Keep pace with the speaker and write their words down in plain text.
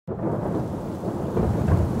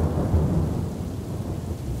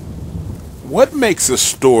What makes a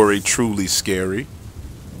story truly scary?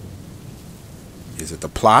 Is it the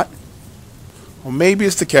plot? Or maybe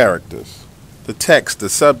it's the characters, the text, the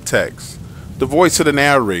subtext, the voice of the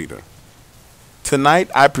narrator.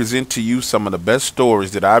 Tonight, I present to you some of the best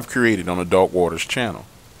stories that I've created on the Dark Waters channel.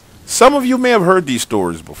 Some of you may have heard these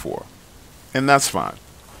stories before, and that's fine.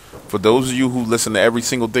 For those of you who listen to every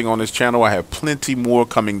single thing on this channel, I have plenty more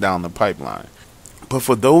coming down the pipeline. But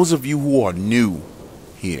for those of you who are new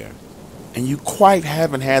here, and you quite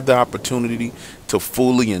haven't had the opportunity to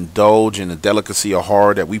fully indulge in the delicacy of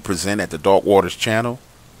horror that we present at the Dark Waters channel,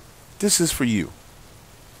 this is for you.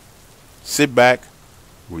 Sit back,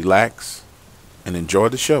 relax, and enjoy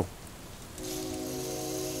the show.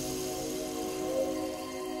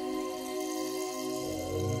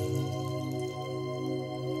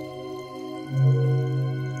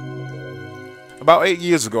 About 8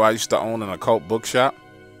 years ago, I used to own an occult bookshop,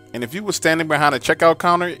 and if you were standing behind a checkout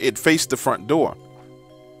counter, it faced the front door.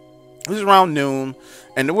 It was around noon,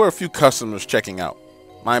 and there were a few customers checking out.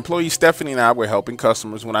 My employee Stephanie and I were helping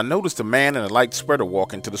customers when I noticed a man in a light sweater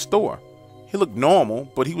walk into the store. He looked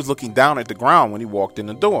normal, but he was looking down at the ground when he walked in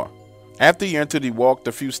the door. After he entered, he walked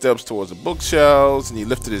a few steps towards the bookshelves, and he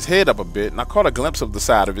lifted his head up a bit, and I caught a glimpse of the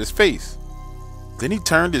side of his face. Then he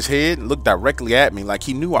turned his head and looked directly at me like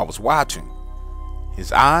he knew I was watching.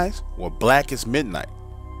 His eyes were black as midnight.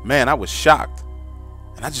 Man, I was shocked,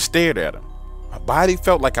 and I just stared at him. My body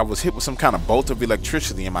felt like I was hit with some kind of bolt of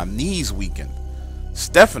electricity and my knees weakened.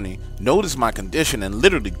 Stephanie noticed my condition and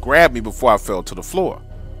literally grabbed me before I fell to the floor.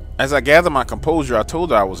 As I gathered my composure, I told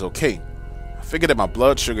her I was okay. I figured that my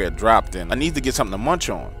blood sugar had dropped and I needed to get something to munch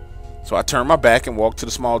on. So I turned my back and walked to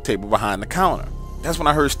the small table behind the counter. That's when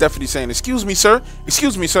I heard Stephanie saying, "Excuse me, sir.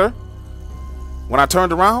 Excuse me, sir." When I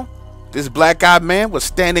turned around, this black-eyed man was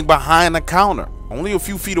standing behind the counter, only a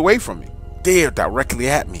few feet away from me, stared directly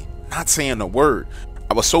at me, not saying a word.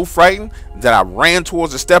 I was so frightened that I ran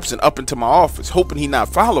towards the steps and up into my office, hoping he'd not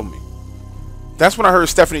follow me. That's when I heard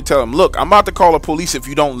Stephanie tell him, "Look, I'm about to call the police if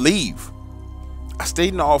you don't leave." I stayed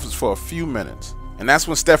in the office for a few minutes, and that's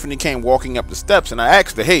when Stephanie came walking up the steps, and I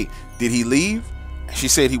asked her, "Hey, did he leave?" And she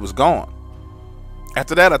said he was gone.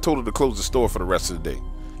 After that, I told her to close the store for the rest of the day.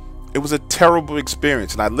 It was a terrible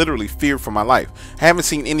experience, and I literally feared for my life. I haven't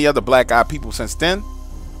seen any other black-eyed people since then,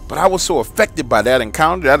 but I was so affected by that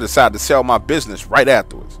encounter that I decided to sell my business right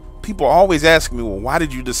afterwards. People always ask me, well, why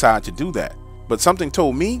did you decide to do that? But something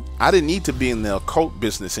told me I didn't need to be in the occult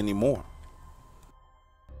business anymore.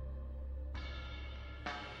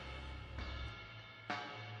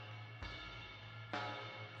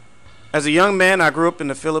 As a young man, I grew up in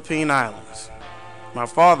the Philippine Islands. My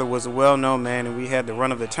father was a well-known man, and we had the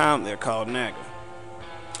run of the town there called Naga.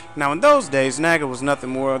 Now, in those days, Naga was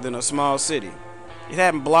nothing more than a small city. It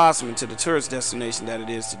hadn't blossomed into the tourist destination that it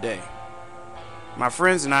is today. My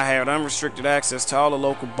friends and I had unrestricted access to all the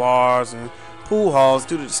local bars and pool halls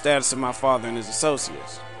due to the status of my father and his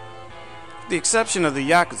associates. With the exception of the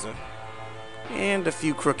Yakuza and a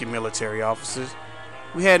few crooked military officers,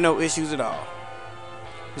 we had no issues at all.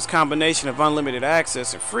 This combination of unlimited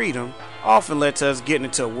access and freedom often led to us getting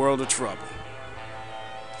into a world of trouble.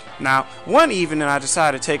 Now, one evening I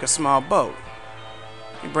decided to take a small boat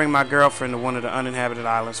and bring my girlfriend to one of the uninhabited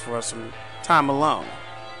islands for some time alone.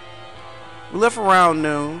 We left around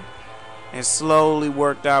noon and slowly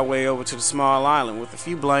worked our way over to the small island with a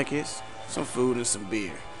few blankets, some food, and some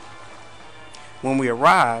beer. When we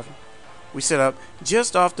arrived, we set up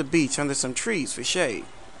just off the beach under some trees for shade.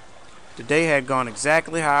 The day had gone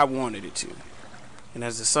exactly how I wanted it to, and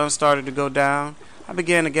as the sun started to go down, I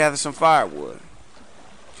began to gather some firewood.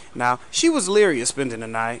 Now, she was leery of spending the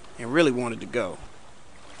night and really wanted to go,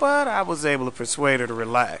 but I was able to persuade her to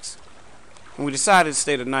relax, and we decided to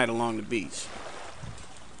stay the night along the beach.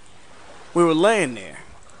 We were laying there,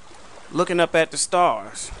 looking up at the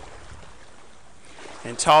stars,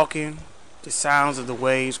 and talking. The sounds of the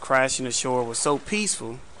waves crashing ashore were so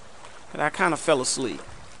peaceful that I kind of fell asleep.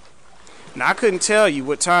 Now, I couldn't tell you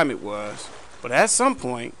what time it was, but at some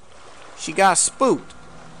point, she got spooked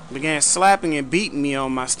and began slapping and beating me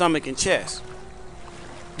on my stomach and chest.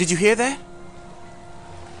 Did you hear that?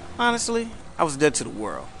 Honestly, I was dead to the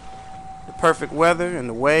world. The perfect weather and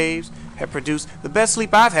the waves had produced the best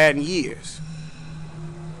sleep I've had in years.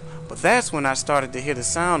 But that's when I started to hear the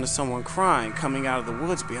sound of someone crying coming out of the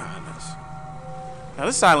woods behind us. Now,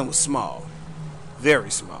 this island was small, very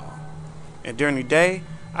small, and during the day,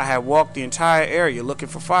 I had walked the entire area looking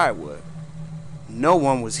for firewood. No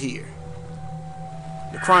one was here.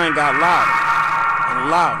 The crying got louder and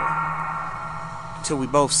louder until we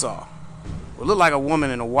both saw what looked like a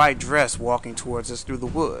woman in a white dress walking towards us through the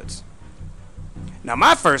woods. Now,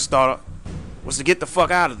 my first thought was to get the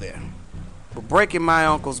fuck out of there. But breaking my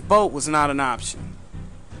uncle's boat was not an option.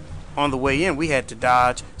 On the way in, we had to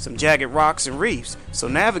dodge some jagged rocks and reefs, so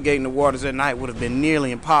navigating the waters at night would have been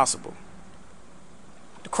nearly impossible.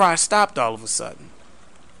 The cry stopped all of a sudden,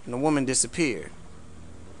 and the woman disappeared.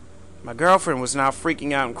 My girlfriend was now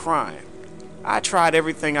freaking out and crying. I tried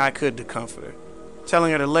everything I could to comfort her,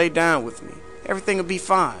 telling her to lay down with me. Everything would be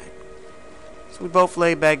fine. So we both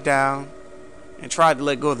laid back down and tried to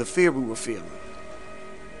let go of the fear we were feeling.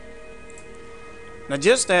 Now,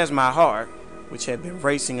 just as my heart, which had been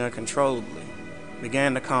racing uncontrollably,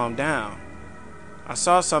 began to calm down, I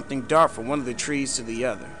saw something dart from one of the trees to the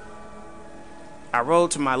other. I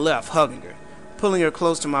rolled to my left, hugging her, pulling her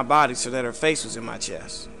close to my body so that her face was in my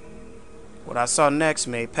chest. What I saw next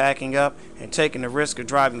made packing up and taking the risk of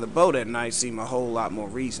driving the boat at night seem a whole lot more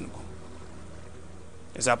reasonable.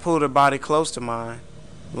 As I pulled her body close to mine,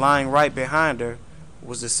 lying right behind her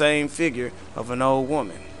was the same figure of an old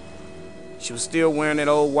woman. She was still wearing that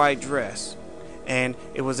old white dress, and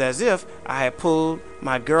it was as if I had pulled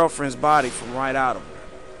my girlfriend's body from right out of her.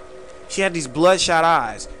 She had these bloodshot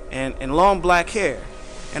eyes and long black hair,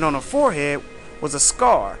 and on her forehead was a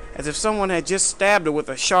scar, as if someone had just stabbed her with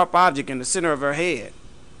a sharp object in the center of her head.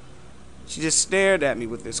 She just stared at me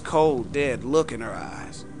with this cold, dead look in her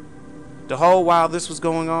eyes. The whole while this was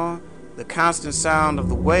going on, the constant sound of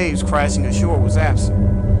the waves crashing ashore was absent.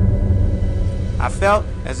 I felt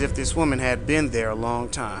as if this woman had been there a long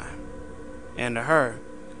time, and to her,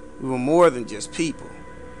 we were more than just people.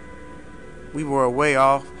 We were a way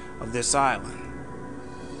off of this island.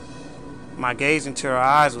 My gaze into her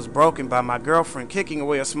eyes was broken by my girlfriend kicking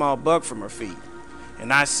away a small bug from her feet,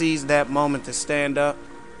 and I seized that moment to stand up,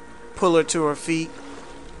 pull her to her feet,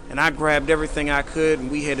 and I grabbed everything I could and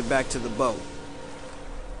we headed back to the boat.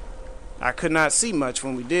 I could not see much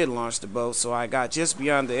when we did launch the boat, so I got just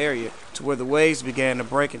beyond the area to where the waves began to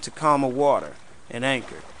break into calmer water and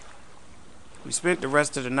anchored. We spent the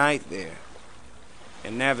rest of the night there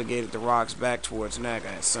and navigated the rocks back towards Naga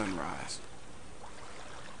at sunrise.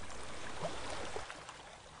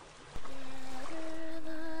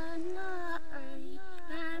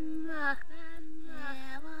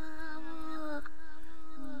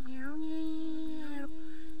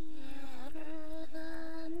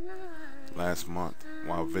 Last month,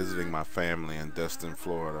 while visiting my family in Destin,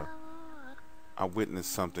 Florida, I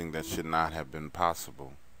witnessed something that should not have been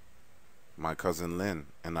possible. My cousin Lynn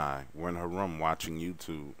and I were in her room watching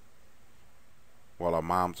YouTube while our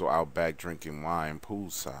moms were out back drinking wine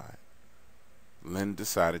poolside. Lynn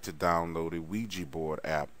decided to download a Ouija board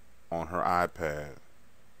app on her iPad.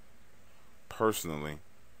 Personally,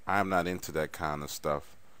 I am not into that kind of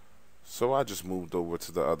stuff, so I just moved over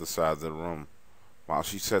to the other side of the room while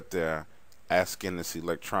she sat there asking this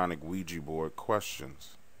electronic Ouija board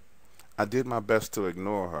questions. I did my best to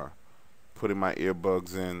ignore her, putting my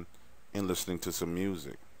earbuds in and listening to some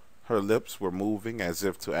music. Her lips were moving as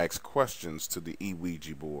if to ask questions to the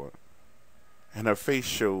Ouija board, and her face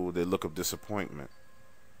showed a look of disappointment.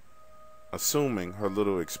 Assuming her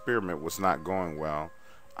little experiment was not going well,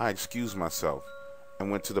 I excused myself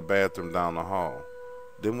and went to the bathroom down the hall,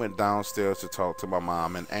 then went downstairs to talk to my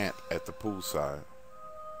mom and aunt at the poolside.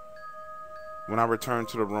 When I returned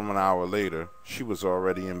to the room an hour later, she was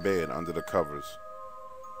already in bed under the covers,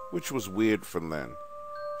 which was weird for Lynn.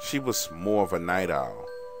 She was more of a night owl.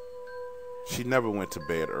 She never went to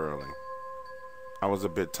bed early. I was a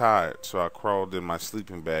bit tired, so I crawled in my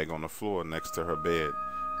sleeping bag on the floor next to her bed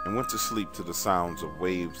and went to sleep to the sounds of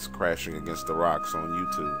waves crashing against the rocks on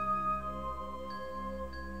YouTube.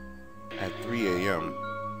 At 3 a.m.,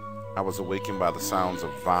 I was awakened by the sounds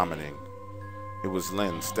of vomiting. It was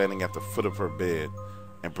Lynn standing at the foot of her bed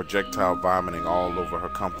and projectile vomiting all over her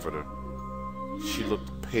comforter. She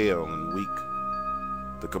looked pale and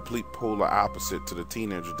weak, the complete polar opposite to the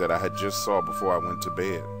teenager that I had just saw before I went to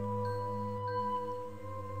bed.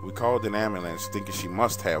 We called an ambulance thinking she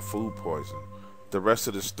must have food poisoning. The rest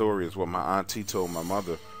of the story is what my auntie told my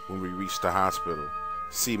mother when we reached the hospital.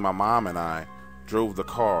 See, my mom and I drove the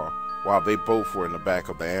car while they both were in the back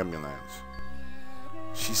of the ambulance.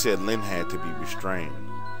 She said Lynn had to be restrained,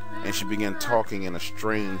 and she began talking in a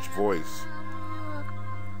strange voice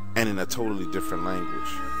and in a totally different language.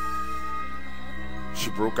 She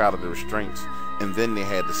broke out of the restraints, and then they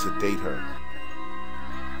had to sedate her.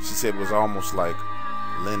 She said it was almost like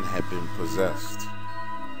Lynn had been possessed.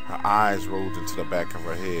 Her eyes rolled into the back of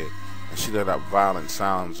her head, and she let out violent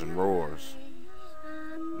sounds and roars.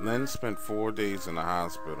 Lynn spent 4 days in the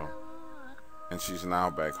hospital, and she's now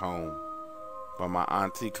back home. But my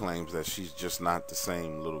auntie claims that she's just not the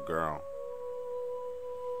same little girl.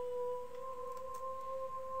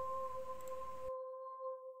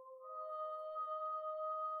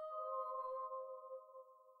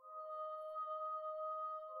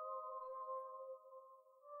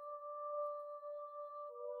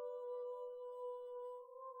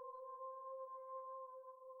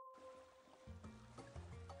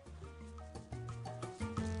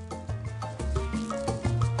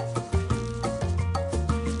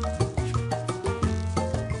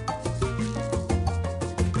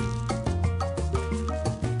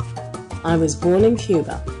 I was born in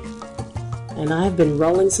Cuba, and I have been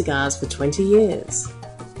rolling cigars for 20 years.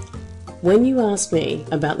 When you ask me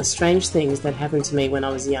about the strange things that happened to me when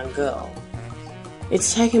I was a young girl,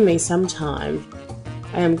 it's taken me some time.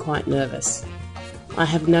 I am quite nervous. I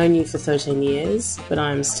have known you for 13 years, but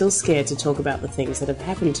I am still scared to talk about the things that have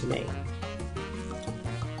happened to me.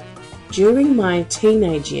 During my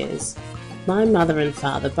teenage years, my mother and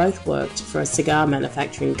father both worked for a cigar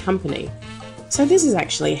manufacturing company, so this is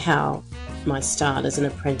actually how my start as an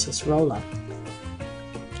apprentice roller.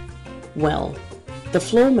 Well, the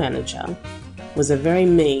floor manager was a very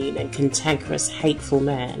mean and cantankerous, hateful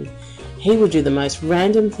man. He would do the most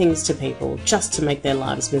random things to people just to make their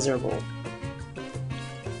lives miserable.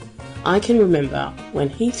 I can remember when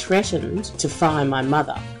he threatened to fire my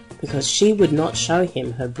mother because she would not show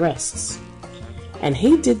him her breasts. And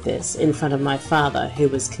he did this in front of my father, who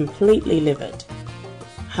was completely livid.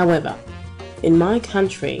 However, in my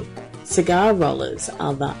country, cigar rollers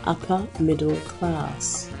are the upper middle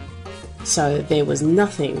class. So there was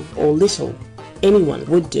nothing or little anyone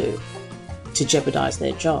would do to jeopardize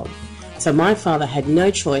their job. So my father had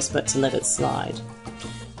no choice but to let it slide.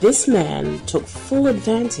 This man took full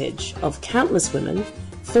advantage of countless women,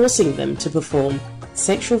 forcing them to perform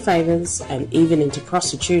sexual favors and even into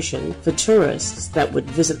prostitution for tourists that would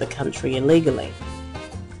visit the country illegally.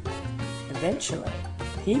 Eventually,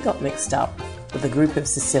 he got mixed up with a group of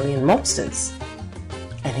Sicilian mobsters,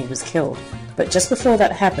 and he was killed. But just before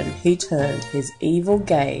that happened, he turned his evil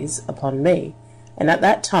gaze upon me, and at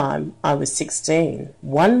that time I was 16.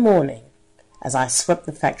 One morning, as I swept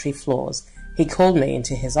the factory floors, he called me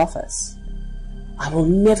into his office. I will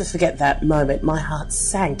never forget that moment. My heart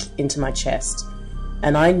sank into my chest,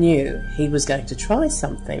 and I knew he was going to try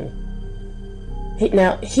something.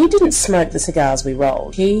 Now, he didn't smoke the cigars we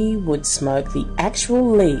rolled. He would smoke the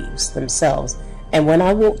actual leaves themselves, and when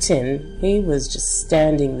I walked in, he was just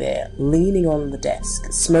standing there, leaning on the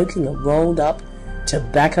desk, smoking a rolled-up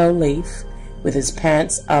tobacco leaf with his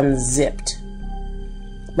pants unzipped.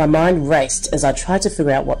 My mind raced as I tried to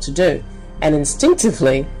figure out what to do, and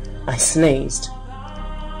instinctively, I sneezed,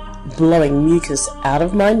 blowing mucus out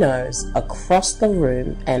of my nose across the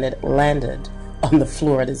room, and it landed on the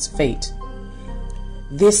floor at his feet.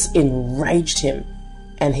 This enraged him,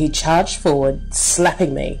 and he charged forward,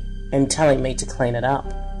 slapping me and telling me to clean it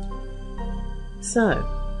up. So,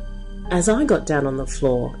 as I got down on the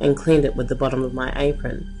floor and cleaned it with the bottom of my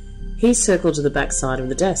apron, he circled to the back side of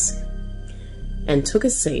the desk and took a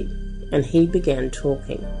seat, and he began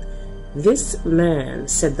talking. This man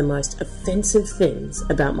said the most offensive things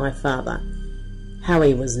about my father, how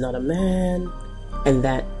he was not a man, and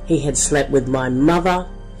that he had slept with my mother.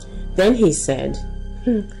 Then he said,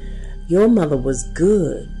 "Your mother was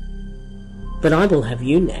good, but I will have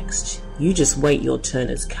you next. You just wait, your turn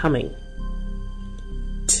is coming."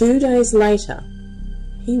 2 days later,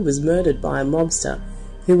 he was murdered by a mobster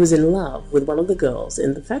who was in love with one of the girls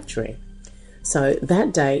in the factory. So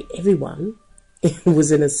that day, everyone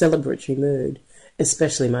was in a celebratory mood,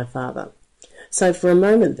 especially my father. So for a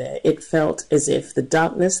moment there, it felt as if the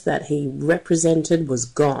darkness that he represented was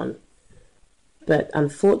gone. But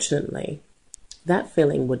unfortunately, that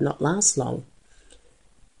feeling would not last long.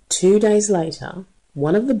 2 days later,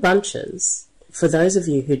 one of the bunchers, for those of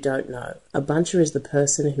you who don't know, a buncher is the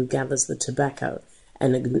person who gathers the tobacco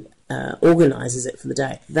and organizes it for the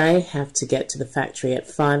day. They have to get to the factory at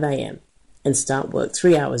 5 a.m. and start work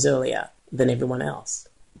 3 hours earlier than everyone else.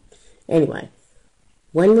 Anyway,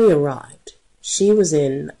 when we arrived, she was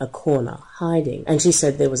in a corner hiding, and she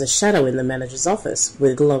said there was a shadow in the manager's office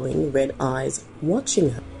with glowing red eyes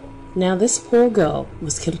watching her. Now this poor girl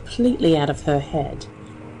was completely out of her head,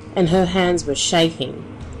 and her hands were shaking,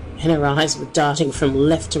 and her eyes were darting from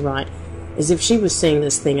left to right, as if she was seeing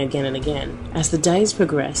this thing again and again. As the days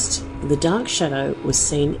progressed, the dark shadow was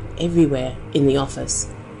seen everywhere in the office,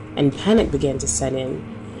 and panic began to set in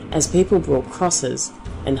as people brought crosses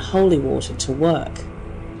and holy water to work.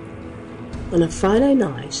 On a Friday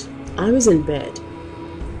night, I was in bed,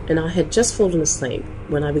 and I had just fallen asleep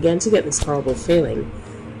when I began to get this horrible feeling.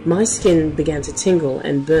 My skin began to tingle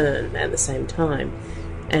and burn at the same time,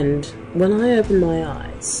 and when I opened my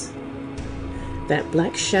eyes, that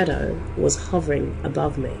black shadow was hovering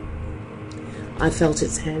above me. I felt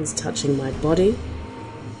its hands touching my body,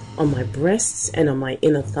 on my breasts and on my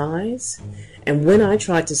inner thighs, and when I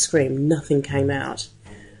tried to scream, nothing came out.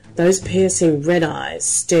 Those piercing red eyes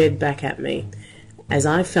stared back at me as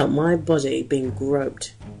I felt my body being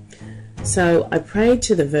groped. So I prayed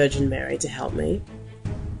to the Virgin Mary to help me,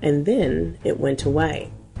 and then it went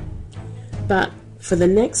away. But for the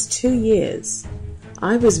next 2 years,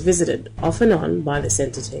 I was visited off and on by this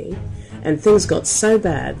entity, and things got so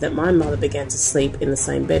bad that my mother began to sleep in the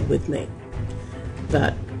same bed with me.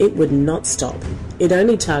 But it would not stop. It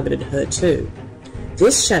only targeted her too.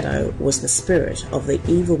 This shadow was the spirit of the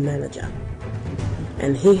evil manager,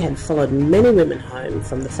 and he had followed many women home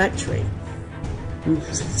from the factory.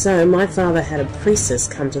 So my father had a priestess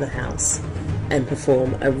come to the house and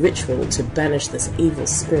perform a ritual to banish this evil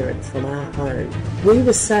spirit from our home. We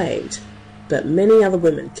were saved, but many other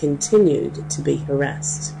women continued to be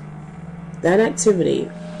harassed. That activity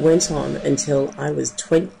went on until I was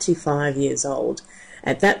 25 years old.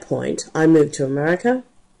 At that point, I moved to America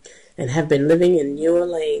and have been living in New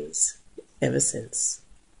Orleans ever since.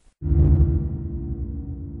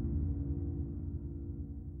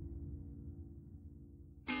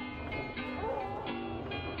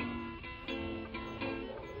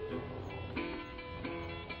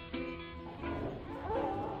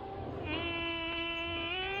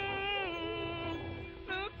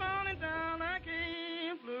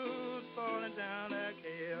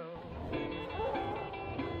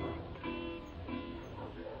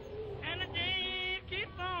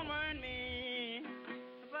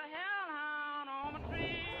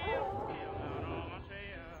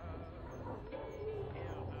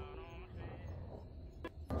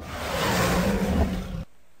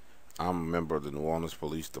 I'm a member of the New Orleans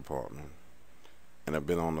Police Department and have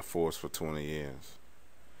been on the force for 20 years.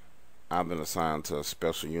 I've been assigned to a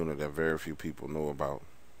special unit that very few people know about.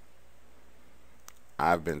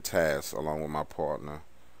 I've been tasked, along with my partner,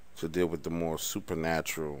 to deal with the more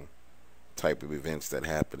supernatural type of events that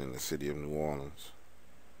happen in the city of New Orleans.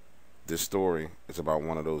 This story is about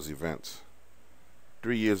one of those events.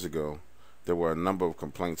 3 years ago, there were a number of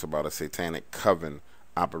complaints about a satanic coven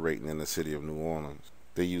operating in the city of New Orleans.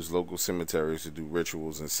 They use local cemeteries to do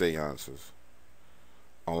rituals and seances.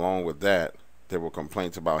 Along with that, there were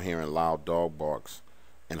complaints about hearing loud dog barks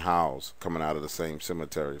and howls coming out of the same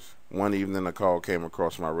cemeteries. One evening, a call came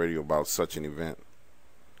across my radio about such an event,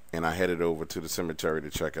 and I headed over to the cemetery to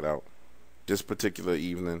check it out. This particular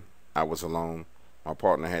evening, I was alone. My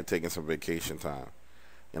partner had taken some vacation time,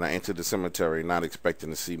 and I entered the cemetery not expecting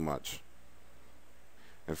to see much.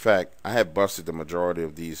 In fact, I had busted the majority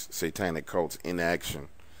of these satanic cults in action,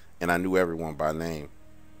 and I knew everyone by name.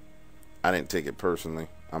 I didn't take it personally.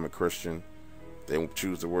 I'm a Christian. They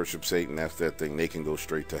choose to worship Satan, that's their thing. They can go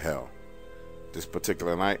straight to hell. This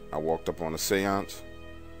particular night, I walked up on a seance,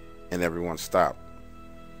 and everyone stopped.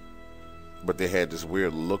 But they had this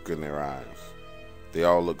weird look in their eyes. They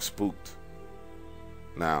all looked spooked.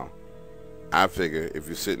 Now, I figure if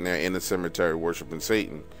you're sitting there in the cemetery worshiping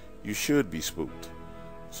Satan, you should be spooked.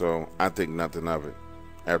 So I think nothing of it.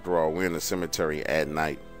 After all, we're in the cemetery at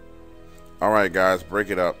night. Alright guys, break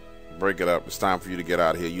it up. Break it up. It's time for you to get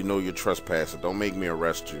out of here. You know you're trespassing. Don't make me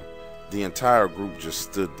arrest you. The entire group just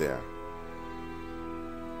stood there,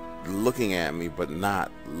 looking at me, but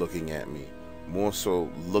not looking at me. More so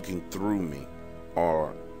looking through me,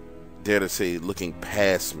 or dare to say looking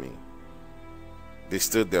past me. They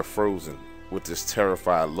stood there frozen with this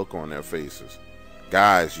terrified look on their faces.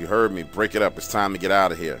 Guys, you heard me. Break it up. It's time to get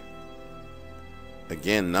out of here.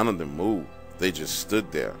 Again, none of them moved. They just stood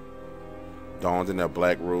there, donned in their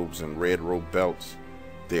black robes and red rope belts.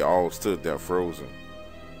 They all stood there frozen.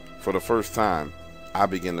 For the first time, I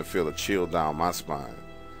began to feel a chill down my spine,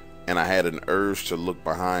 and I had an urge to look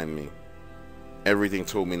behind me. Everything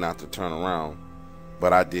told me not to turn around,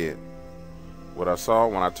 but I did. What I saw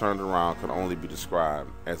when I turned around could only be described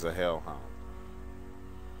as a hellhound.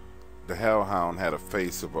 The hellhound had a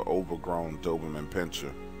face of an overgrown Doberman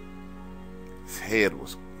pinscher. His head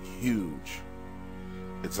was huge.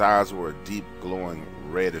 Its eyes were a deep glowing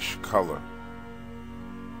reddish color,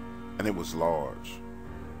 and it was large,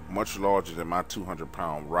 much larger than my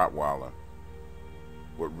 200-pound Rottweiler.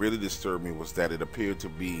 What really disturbed me was that it appeared to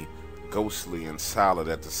be ghostly and solid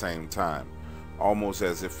at the same time, almost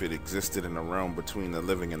as if it existed in a realm between the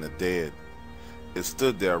living and the dead. It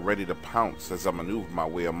stood there ready to pounce as I maneuvered my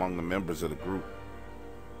way among the members of the group.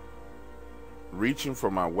 Reaching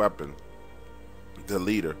for my weapon, the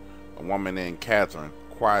leader, a woman named Catherine,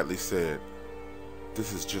 quietly said,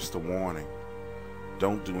 "This is just a warning.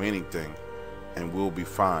 Don't do anything and we'll be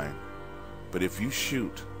fine. But if you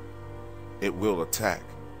shoot, it will attack."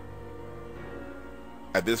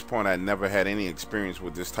 At this point, I never had any experience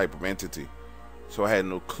with this type of entity, so I had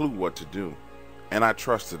no clue what to do, and I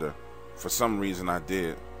trusted her. For some reason I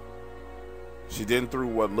did. She then threw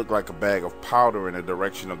what looked like a bag of powder in the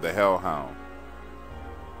direction of the hellhound.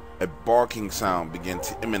 A barking sound began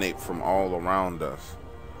to emanate from all around us,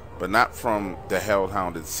 but not from the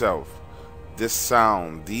hellhound itself. These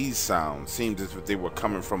sounds seemed as if they were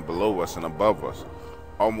coming from below us and above us,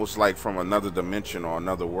 almost like from another dimension or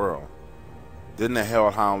another world. Then the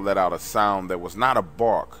hellhound let out a sound that was not a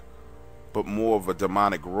bark, but more of a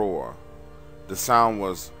demonic roar. The sound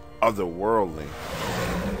was otherworldly.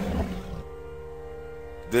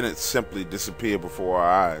 Then it simply disappeared before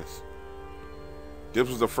our eyes. This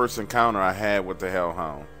was the first encounter I had with the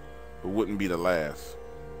hellhound, but wouldn't be the last.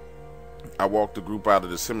 I walked the group out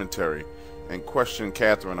of the cemetery and questioned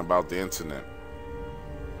Catherine about the incident.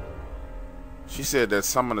 She said that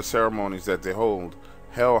some of the ceremonies that they hold,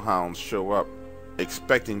 hellhounds show up,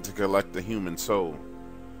 expecting to collect the human soul.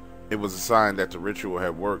 It was a sign that the ritual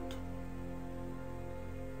had worked.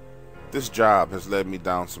 This job has led me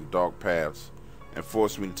down some dark paths and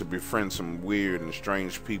forced me to befriend some weird and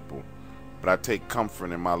strange people, but I take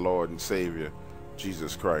comfort in my Lord and Savior,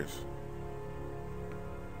 Jesus Christ.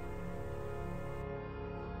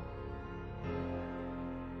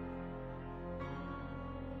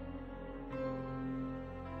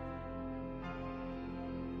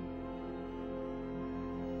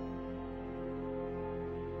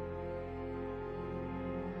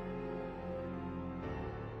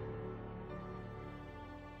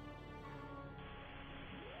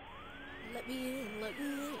 Let me in, let me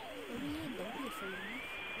in, let me in, don't be afraid.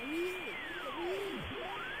 Let me in, let me in.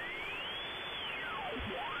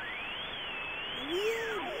 Let me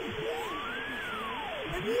in,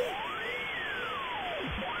 let me in.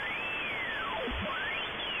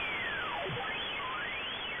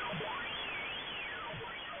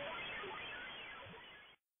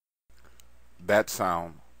 That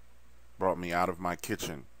sound brought me out of my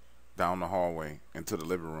kitchen, down the hallway, into the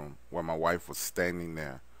living room, where my wife was standing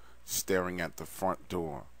there, staring at the front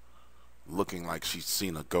door, looking like she'd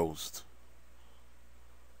seen a ghost.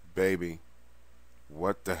 Baby,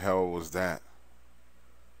 what the hell was that?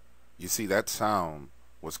 You see, that sound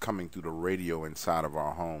was coming through the radio inside of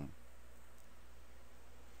our home.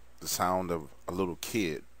 The sound of a little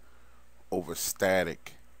kid over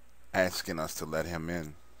static asking us to let him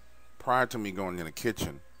in. Prior to me going in the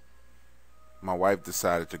kitchen, my wife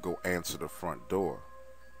decided to go answer the front door.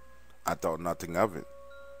 I thought nothing of it.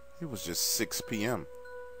 It was just 6 p.m.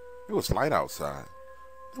 It was light outside.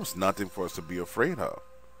 There was nothing for us to be afraid of.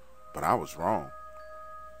 But I was wrong.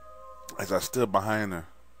 As I stood behind her,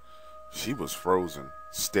 she was frozen,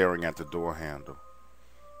 staring at the door handle.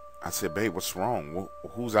 I said, "Babe, what's wrong?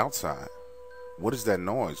 Who's outside? What is that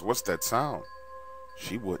noise? What's that sound?"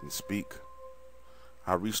 She wouldn't speak.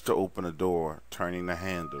 I reached to open the door, turning the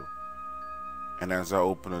handle. And as I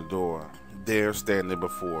opened the door, there standing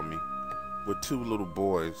before me, with two little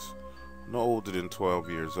boys, no older than 12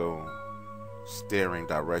 years old, staring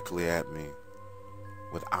directly at me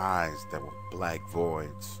with eyes that were black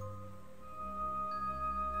voids.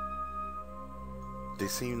 They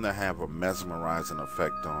seemed to have a mesmerizing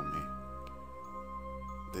effect on me.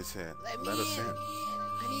 They said, "Let us in."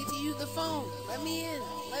 I need to use the phone. Let me in.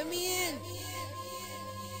 Let me in.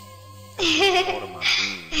 Part of my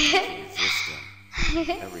being to resist them.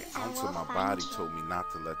 Every ounce of my body told me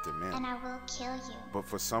not to let them in. And I will kill you. But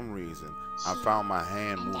for some reason, I found my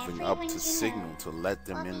hand moving up to signal to let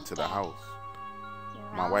them into the house.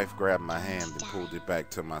 My wife grabbed my hand and pulled it back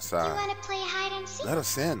to my You side. want to play hide and seek? "Let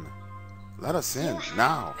us in. Let us in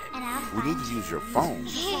now. And I'll We need to use your phone.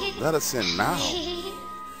 Let us in now."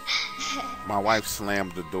 My wife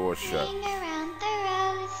slammed the door shut Ring around the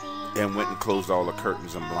rosy and went and closed all the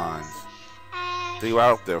curtains and blinds. They were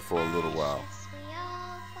out there for a little while,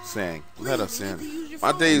 saying, "Let us in."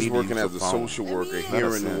 My days need to working use as the a phone. social worker Let here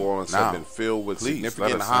us in New in. Orleans Now. have been filled with Please, let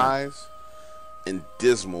significant us in. highs and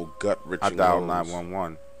dismal I gut-wrenching dialed lows.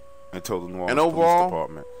 911 and told the New Orleans And overall, Police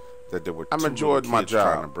Department that there were I've two enjoyed little my kids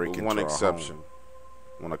trying to job, break with into one our exception. home.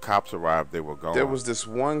 When the cops arrived, they were gone. There was this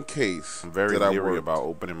one case I'm very that I leery worked. about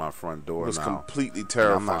opening my front door It was now. completely And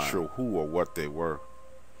terrifying. I'm not sure who or what they were.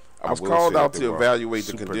 I was will called say that out they to were evaluate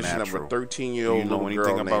the condition of a supernatural. 13-year-old Do you know little anything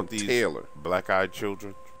girl about named these Taylor. black-eyed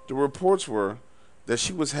children? The reports were that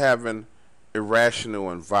she was having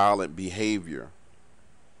irrational and violent behavior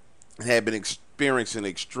and had been experiencing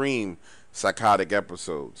extreme psychotic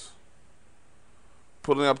episodes.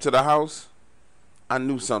 Pulling up to the house, I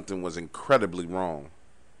knew something was incredibly wrong.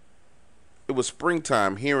 It was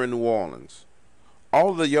springtime here in New Orleans.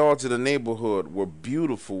 All the yards in the neighborhood were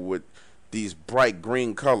beautiful with these bright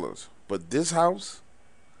green colors. But this house,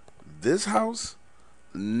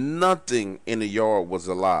 nothing in the yard was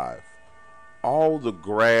alive. All the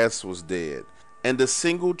grass was dead, and the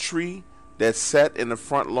single tree that sat in the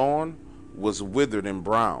front lawn was withered and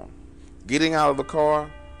brown. Getting out of the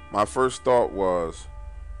car, my first thought was,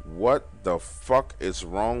 what the fuck is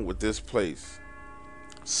wrong with this place?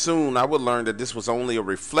 Soon I would learn that this was only a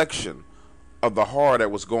reflection of the horror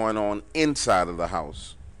that was going on inside of the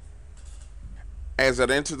house. As I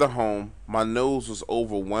entered the home, my nose was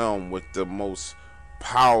overwhelmed with the most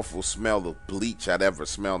powerful smell of bleach I'd ever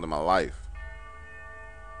smelled in my life.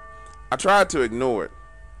 I tried to ignore it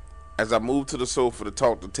as I moved to the sofa to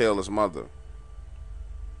talk to Taylor's mother.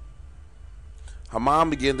 Her mom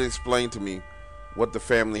began to explain to me what the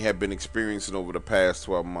family had been experiencing over the past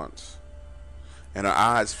 12 months, and her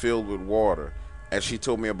eyes filled with water as she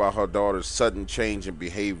told me about her daughter's sudden change in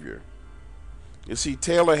behavior. You see,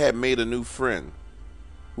 Taylor had made a new friend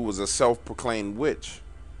who was a self-proclaimed witch,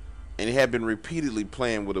 and he had been repeatedly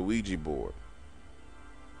playing with a Ouija board.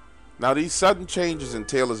 Now, these sudden changes in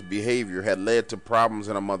Taylor's behavior had led to problems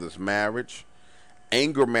in her mother's marriage,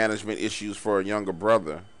 anger management issues for her younger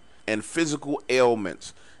brother, and physical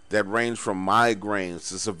ailments that ranged from migraines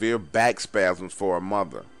to severe back spasms for her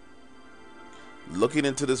mother. Looking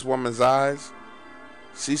into this woman's eyes,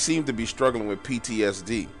 she seemed to be struggling with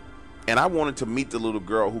PTSD, and I wanted to meet the little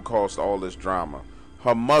girl who caused all this drama.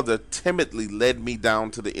 Her mother timidly led me down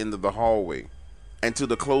to the end of the hallway and to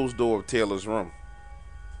the closed door of Taylor's room.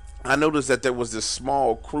 I noticed that there was this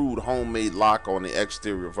small, crude, homemade lock on the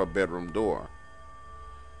exterior of her bedroom door.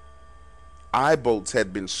 Eye bolts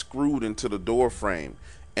had been screwed into the door frame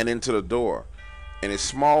and into the door, and a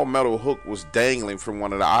small metal hook was dangling from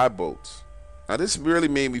one of the eye bolts. Now, this really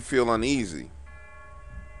made me feel uneasy,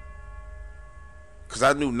 because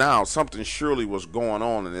I knew now something surely was going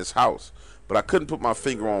on in this house, but I couldn't put my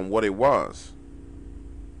finger on what it was.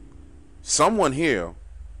 Someone here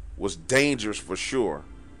was dangerous for sure,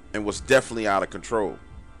 and was definitely out of control.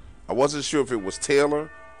 I wasn't sure if it was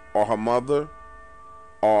Taylor or her mother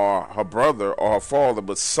or her brother or her father,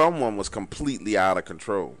 but someone was completely out of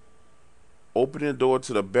control. Opening the door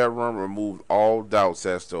to the bedroom removed all doubts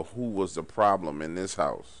as to who was the problem in this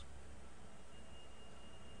house.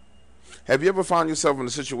 Have you ever found yourself in a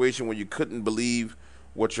situation where you couldn't believe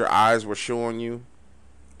what your eyes were showing you?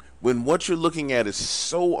 When what you're looking at is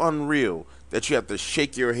so unreal that you have to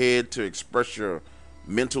shake your head to express your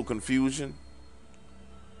mental confusion?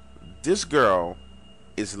 This girl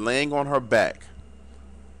is laying on her back,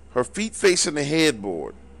 her feet facing the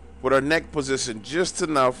headboard, with her neck positioned just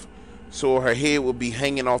enough so her head would be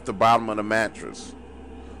hanging off the bottom of the mattress,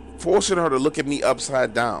 forcing her to look at me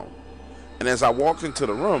upside down. And as I walked into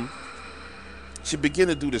the room, she began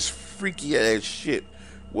to do this freaky ass shit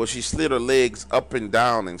where she slid her legs up and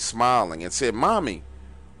down and smiling and said, "Mommy,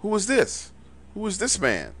 who is this? Who is this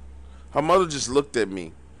man?" Her mother just looked at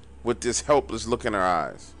me with this helpless look in her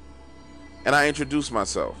eyes. And I introduced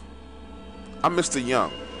myself. "I'm Mr.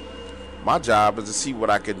 Young. My job is to see what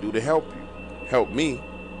I can do to help you." "Help me?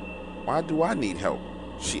 Why do I need help?"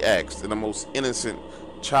 she asked in the most innocent,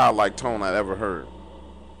 childlike tone I'd ever heard.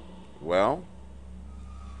 "Well,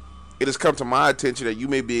 it has come to my attention that you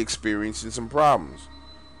may be experiencing some problems.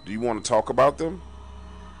 Do you want to talk about them?"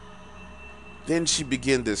 Then she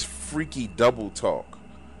began this freaky double talk.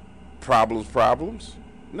 Problems?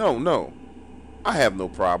 No. I have no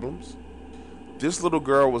problems. This little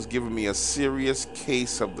girl was giving me a serious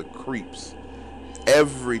case of the creeps.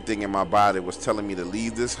 Everything in my body was telling me to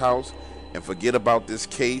leave this house and forget about this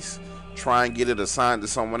case, try and get it assigned to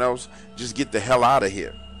someone else, just get the hell out of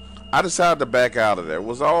here. I decided to back out of there. It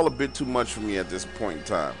was all a bit too much for me at this point in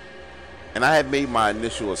time, and I had made my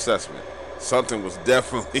initial assessment. Something was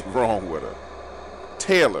definitely wrong with her.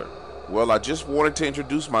 "Taylor, well, I just wanted to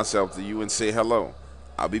introduce myself to you and say hello.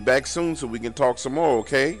 I'll be back soon so we can talk some more,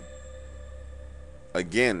 okay?"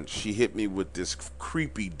 Again, she hit me with this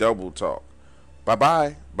creepy double talk.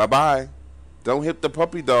 Bye-bye. Don't hit the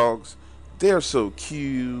puppy dogs. They're so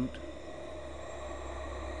cute."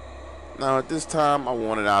 Now, at this time, I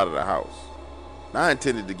wanted out of the house. I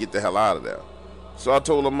intended to get the hell out of there. So I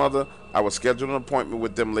told her mother I would schedule an appointment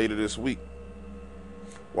with them later this week.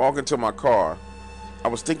 Walking to my car, I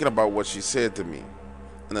was thinking about what she said to me,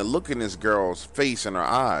 and the look in this girl's face and her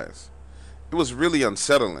eyes. It was really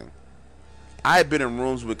unsettling. I had been in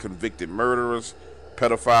rooms with convicted murderers,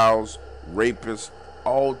 pedophiles, rapists,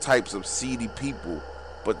 all types of seedy people,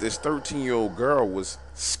 but this 13-year-old girl was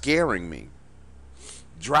scaring me.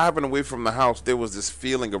 Driving away from the house, there was this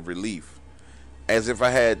feeling of relief, as if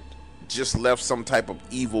I had just left some type of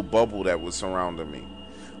evil bubble that was surrounding me.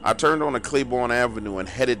 I turned on a Claiborne Avenue and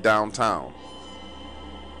headed downtown.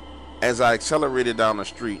 As I accelerated down the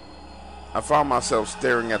street, I found myself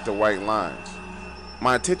staring at the white lines.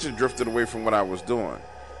 My attention drifted away from what I was doing,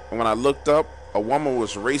 and when I looked up, a woman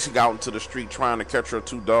was racing out into the street trying to catch her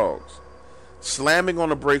 2 dogs. Slamming on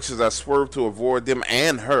the brakes as I swerved to avoid them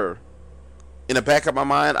and her, in the back of my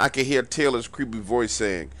mind, I could hear Taylor's creepy voice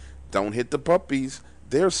saying, "Don't hit the puppies.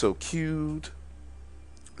 They're so cute.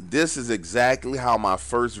 This is exactly how my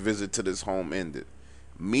first visit to this home ended.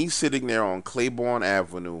 Me sitting there on Claiborne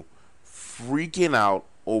Avenue, freaking out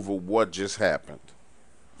over what just happened.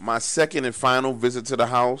 My second and final visit to the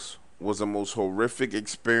house was the most horrific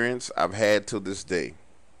experience I've had till this day.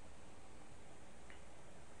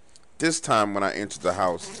 This time when I entered the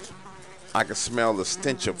house, I could smell the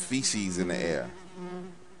stench of feces in the air.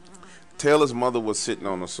 Taylor's mother was sitting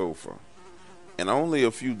on the sofa, and only a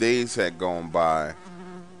few days had gone by,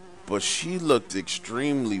 but she looked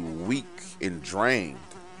extremely weak and drained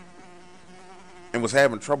and was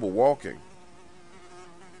having trouble walking.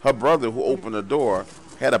 Her brother, who opened the door,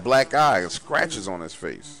 had a black eye and scratches on his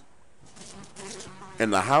face. In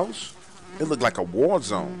the house, it looked like a war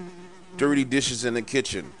zone. Dirty dishes in the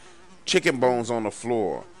kitchen, chicken bones on the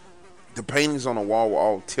floor. The paintings on the wall were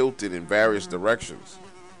all tilted in various directions,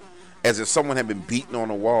 as if someone had been beaten on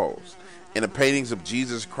the walls. And the paintings of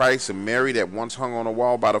Jesus Christ and Mary that once hung on the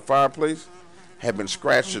wall by the fireplace had been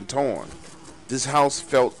scratched and torn. This house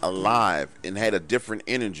felt alive and had a different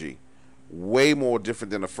energy, way more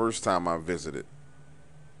different than the first time I visited.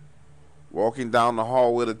 Walking down the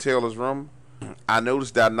hallway to Taylor's room, I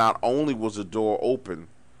noticed that not only was the door open,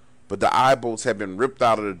 but the eye bolts had been ripped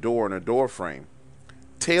out of the door and the door frame.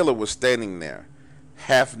 Taylor was standing there,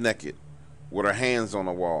 half naked, with her hands on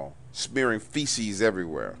the wall, smearing feces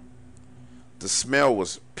everywhere. The smell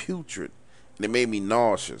was putrid, and it made me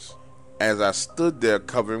nauseous. As I stood there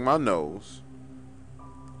covering my nose,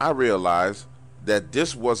 I realized that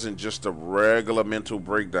this wasn't just a regular mental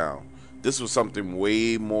breakdown. This was something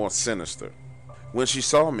way more sinister. When she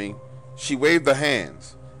saw me, she waved her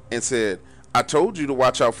hands and said, "I told you to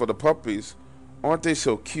watch out for the puppies. Aren't they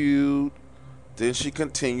so cute?" Then she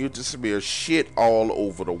continued to smear shit all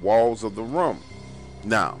over the walls of the room.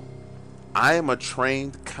 Now, I am a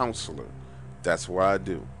trained counselor. That's what I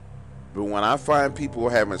do. But when I find people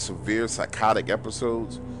having severe psychotic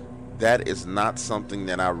episodes, that is not something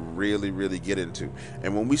that I really get into.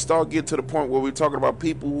 And when we start getting to the point where we're talking about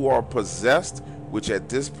people who are possessed, which at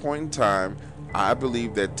this point in time, I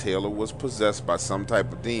believe that Taylor was possessed by some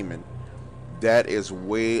type of demon, that is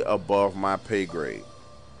way above my pay grade.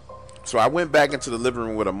 So I went back into the living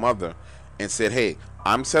room with her mother and said, "Hey,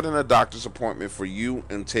 I'm setting a doctor's appointment for you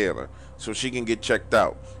and Taylor so she can get checked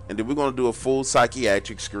out. And then we're going to do a full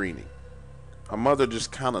psychiatric screening." Her mother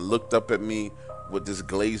just kind of looked up at me with this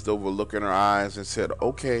glazed over look in her eyes and said,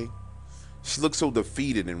 "Okay." She looked so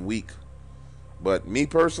defeated and weak. But me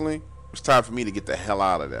personally, it was time for me to get the hell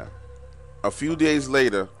out of there. A few days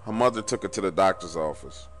later, her mother took her to the doctor's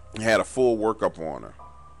office and had a full workup on her.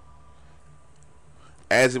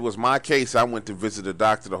 As it was my case, I went to visit the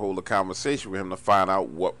doctor to hold a conversation with him to find out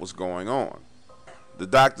what was going on. The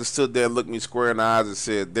doctor stood there and looked me square in the eyes and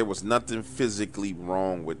said there was nothing physically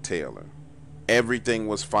wrong with Taylor. Everything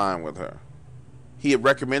was fine with her. He had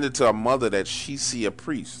recommended to her mother that she see a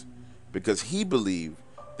priest because he believed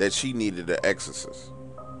that she needed an exorcist.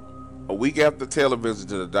 A week after Taylor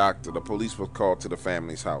visited the doctor, the police was called to the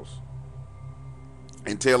family's house,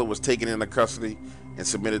 and Taylor was taken into custody and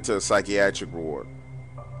submitted to a psychiatric ward.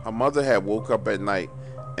 Her mother had woke up at night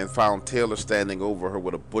and found Taylor standing over her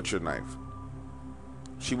with a butcher knife.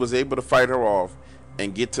 She was able to fight her off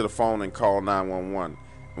and get to the phone and call 911.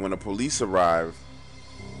 And when the police arrived,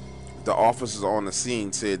 the officers on the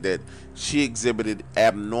scene said that she exhibited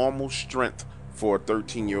abnormal strength for a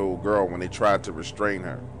 13-year-old girl when they tried to restrain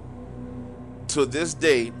her. To this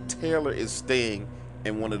day, Taylor is staying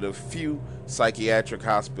in one of the few psychiatric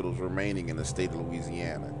hospitals remaining in the state of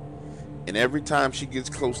Louisiana. And every time she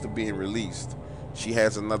gets close to being released, she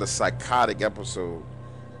has another psychotic episode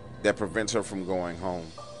that prevents her from going home.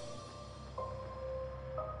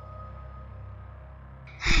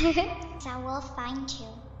 I will find you,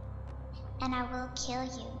 and I will kill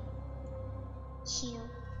you. You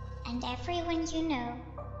and everyone you know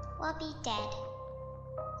will be dead.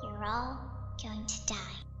 You're all going to die.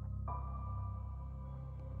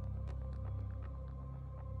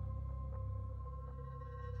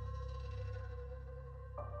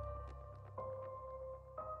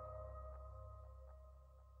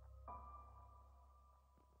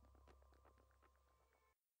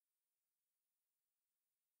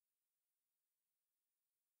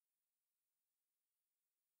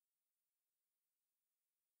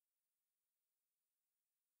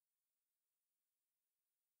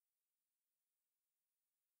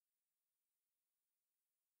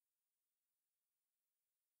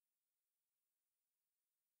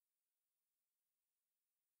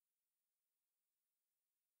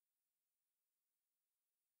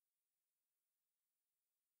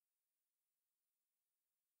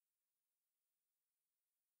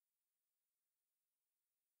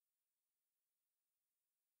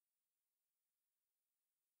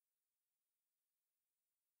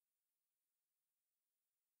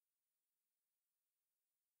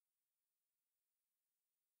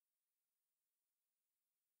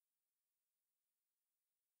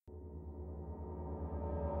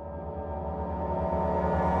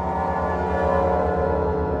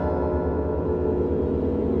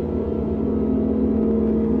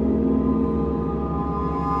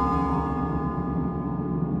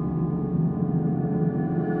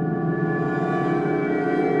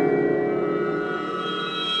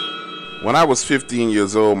 When I was 15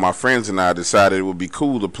 years old, my friends and I decided it would be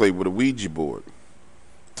cool to play with a Ouija board.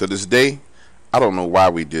 To this day, I don't know why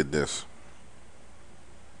we did this.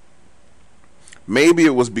 Maybe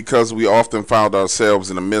it was because we often found ourselves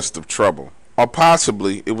in the midst of trouble. Or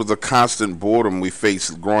possibly it was the constant boredom we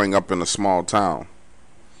faced growing up in a small town.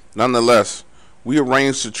 Nonetheless, we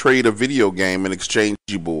arranged to trade a video game and exchange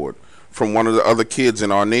a board from one of the other kids in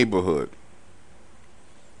our neighborhood.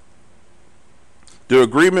 The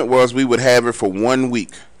agreement was we would have it for 1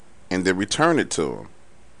 week and then return it to him.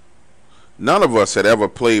 None of us had ever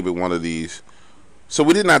played with one of these, so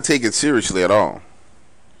we did not take it seriously at all.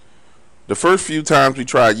 The first few times we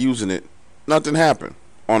tried using it, nothing happened.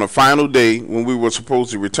 On the final day, when we were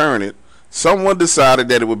supposed to return it, someone decided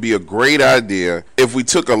that it would be a great idea if we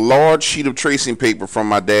took a large sheet of tracing paper from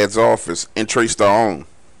my dad's office and traced our own.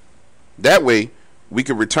 That way, we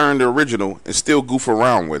could return the original and still goof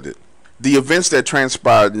around with it. The events that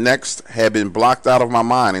transpired next had been blocked out of my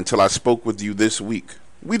mind until I spoke with you this week.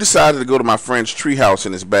 We decided to go to my friend's treehouse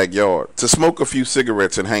in his backyard to smoke a few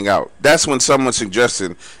cigarettes and hang out. That's when someone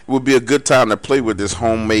suggested it would be a good time to play with this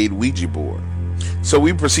homemade Ouija board. So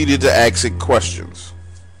we proceeded to ask it questions.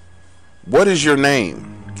 What is your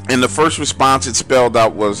name? And the first response it spelled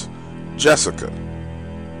out was Jessica.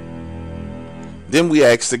 Then we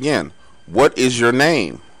asked again, what is your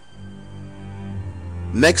name?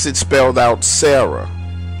 Next it spelled out Sarah.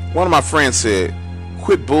 One of my friends said,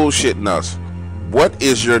 quit bullshitting us. What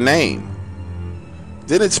is your name?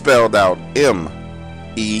 Then it spelled out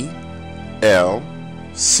M-E-L-C-A-D-O-R.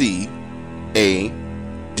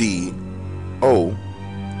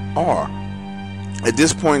 At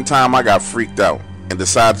this point in time, I got freaked out and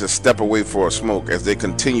decided to step away for a smoke as they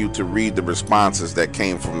continued to read the responses that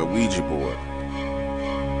came from the Ouija board.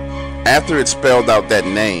 After it spelled out that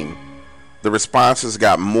name, the responses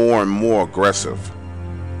got more and more aggressive.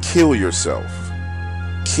 Kill yourself.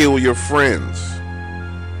 Kill your friends.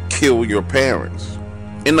 Kill your parents.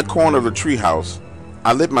 In the corner of the treehouse,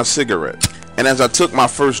 I lit my cigarette, and as I took my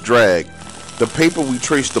first drag, the paper we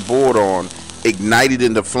traced the board on ignited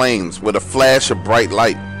into flames with a flash of bright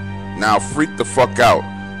light. Now freaked the fuck out,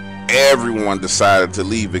 everyone decided to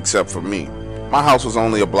leave except for me. My house was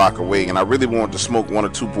only a block away, and I really wanted to smoke 1 or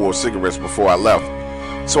 2 more cigarettes before I left,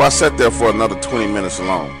 so I sat there for another 20 minutes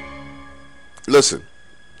alone. Listen,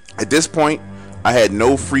 at this point, I had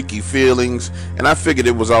no freaky feelings, and I figured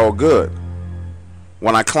it was all good.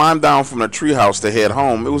 When I climbed down from the treehouse to head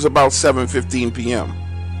home, it was about 7:15 p.m.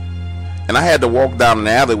 and I had to walk down an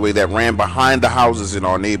alleyway that ran behind the houses in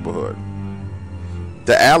our neighborhood.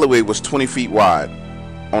 The alleyway was 20 feet wide.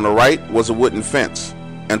 On the right was a wooden fence,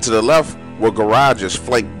 and to the left were garages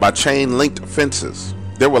flanked by chain-linked fences.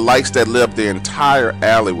 There were lights that lit up the entire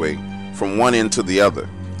alleyway from one end to the other.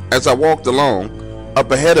 As I walked along,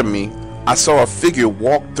 up ahead of me, I saw a figure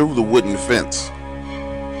walk through the wooden fence.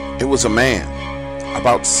 It was a man,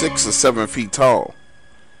 about 6 or 7 feet tall.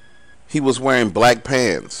 He was wearing black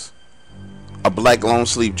pants, a black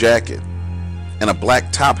long-sleeve jacket, and a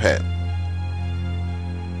black top hat.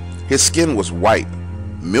 His skin was white,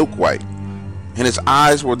 milk white, and his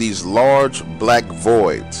eyes were these large black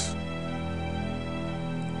voids.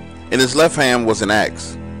 In his left hand was an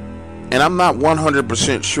axe, and I'm not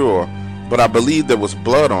 100% sure, but I believe there was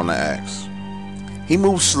blood on the axe. He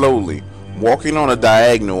moved slowly, walking on a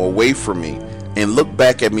diagonal away from me, and looked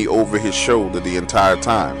back at me over his shoulder the entire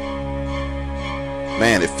time.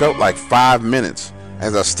 Man, it felt like 5 minutes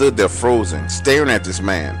as I stood there frozen, staring at this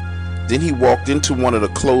man. Then he walked into one of the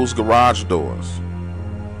closed garage doors.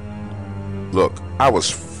 Look, I was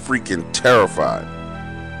freaking terrified.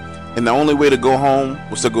 And the only way to go home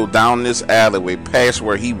was to go down this alleyway past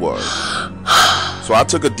where he was. So I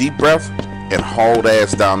took a deep breath and hauled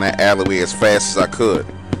ass down that alleyway as fast as I could,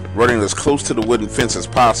 running as close to the wooden fence as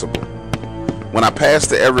possible. When I passed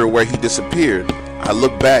the area where he disappeared, I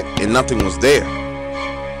looked back and nothing was there.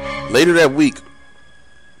 Later that week,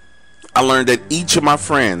 I learned that each of my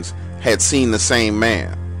friends had seen the same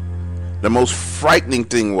man. The most frightening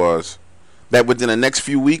thing was that within the next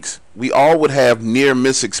few weeks, we all would have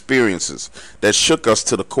near-miss experiences that shook us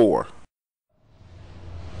to the core.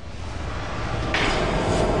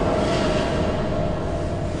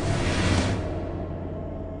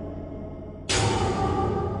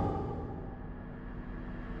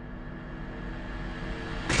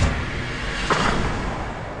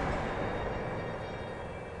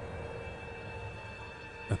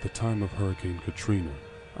 At the time of Hurricane Katrina,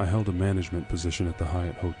 I held a management position at the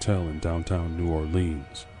Hyatt Hotel in downtown New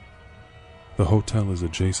Orleans. The hotel is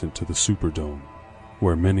adjacent to the Superdome,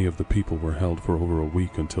 where many of the people were held for over a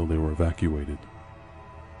week until they were evacuated.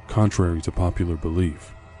 Contrary to popular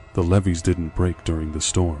belief, The levees didn't break during the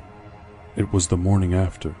storm. It was the morning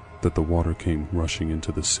after that the water came rushing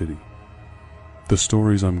into the city. The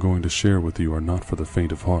stories I'm going to share with you are not for the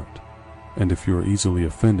faint of heart, and if you are easily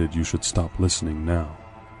offended, you should stop listening now.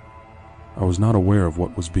 I was not aware of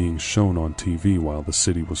what was being shown on TV while the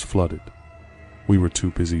city was flooded. We were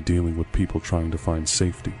too busy dealing with people trying to find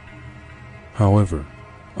safety. However,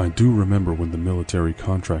 I do remember when the military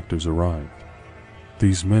contractors arrived.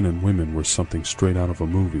 These men and women were something straight out of a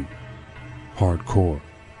movie. Hardcore,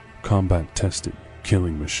 combat-tested,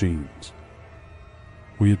 killing machines.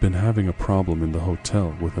 We had been having a problem in the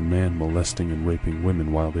hotel with a man molesting and raping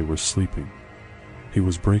women while they were sleeping. He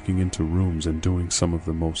was breaking into rooms and doing some of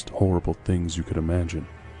the most horrible things you could imagine.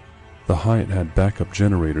 The Hyatt had backup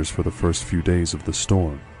generators for the first few days of the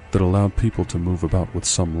storm that allowed people to move about with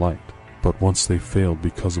some light, but once they failed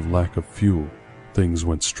because of lack of fuel, things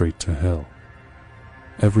went straight to hell.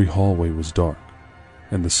 Every hallway was dark,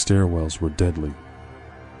 and the stairwells were deadly.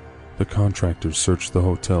 The contractors searched the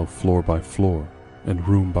hotel floor by floor and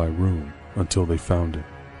room by room until they found him.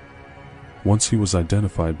 Once he was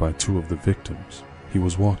identified by two of the victims, he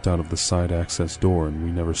was walked out of the side access door and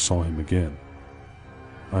we never saw him again.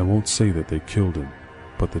 I won't say that they killed him,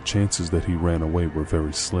 but the chances that he ran away were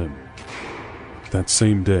very slim. That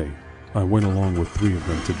same day, I went along with 3 of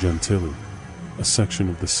them to Gentilly, a section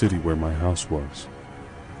of the city where my house was.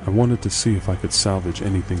 I wanted to see if I could salvage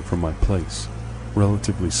anything from my place,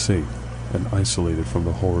 relatively safe and isolated from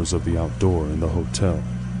the horrors of the outdoor and the hotel.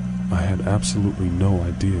 I had absolutely no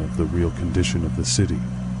idea of the real condition of the city.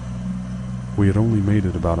 We had only made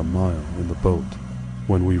it about a mile in the boat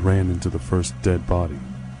when we ran into the first dead body,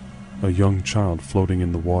 a young child floating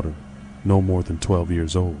in the water, no more than 12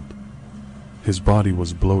 years old. His body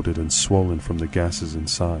was bloated and swollen from the gases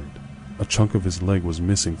inside. A chunk of his leg was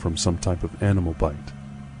missing from some type of animal bite.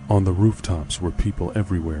 On the rooftops were people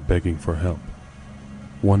everywhere begging for help.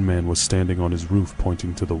 One man was standing on his roof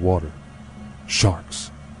pointing to the water.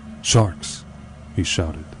 "Sharks! Sharks!" he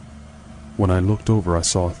shouted. When I looked over, I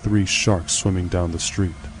saw 3 sharks swimming down the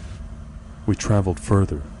street. We traveled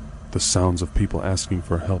further. The sounds of people asking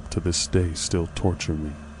for help to this day still torture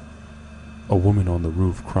me. A woman on the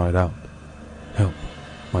roof cried out, "Help!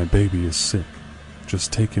 My baby is sick.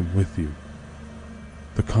 Just take him with you."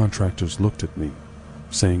 The contractors looked at me,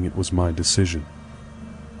 saying it was my decision.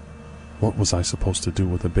 What was I supposed to do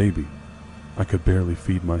with a baby? I could barely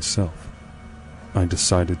feed myself. I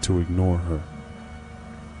decided to ignore her.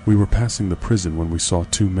 We were passing the prison when we saw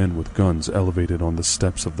 2 men with guns elevated on the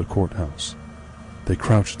steps of the courthouse. They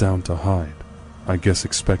crouched down to hide, I guess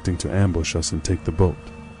expecting to ambush us and take the boat.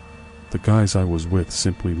 The guys I was with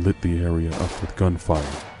simply lit the area up with gunfire.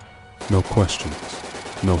 No questions,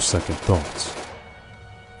 no second thoughts.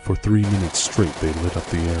 For 3 minutes straight they lit up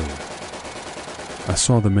the area. I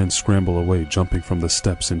saw the men scramble away, jumping from the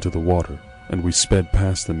steps into the water, and we sped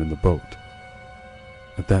past them in the boat.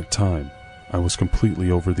 At that time, I was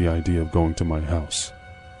completely over the idea of going to my house.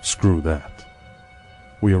 Screw that.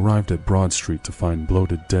 We arrived at Broad Street to find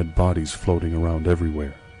bloated dead bodies floating around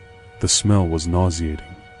everywhere. The smell was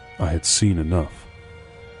nauseating. I had seen enough.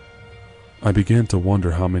 I began to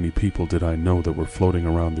wonder how many people did I know that were floating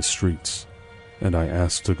around the streets, and I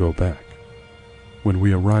asked to go back. When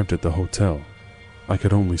we arrived at the hotel, I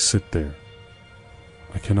could only sit there.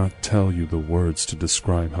 I cannot tell you the words to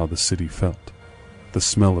describe how the city felt. The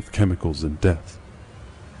smell of chemicals and death.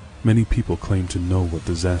 Many people claim to know what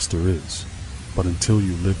disaster is, but until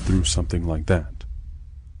you live through something like that,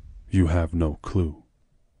 you have no clue.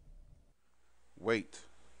 Wait.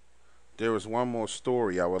 There is one more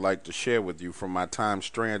story I would like to share with you from my time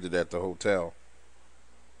stranded at the hotel.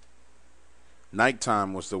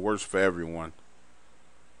 Nighttime was the worst for everyone.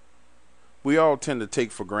 We all tend to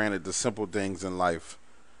take for granted the simple things in life,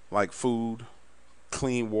 like food,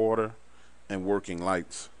 clean water, and working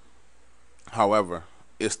lights. However,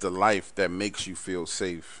 it's the life that makes you feel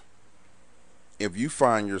safe. If you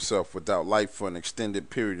find yourself without light for an extended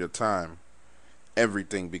period of time,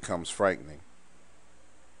 everything becomes frightening.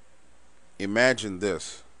 Imagine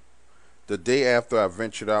this. The day after I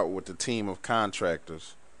ventured out with a team of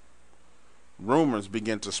contractors, rumors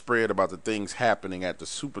began to spread about the things happening at the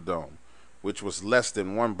Superdome, which was less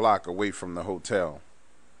than 1 block away from the hotel.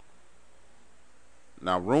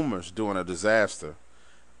 Now, rumors during a disaster,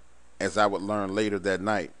 as I would learn later that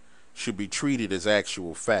night, should be treated as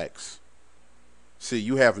actual facts. See,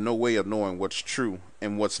 you have no way of knowing what's true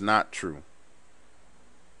and what's not true.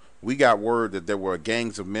 We got word that there were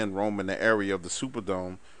gangs of men roaming the area of the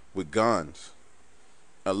Superdome with guns.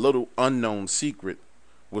 A little unknown secret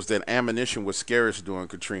was that ammunition was scarce during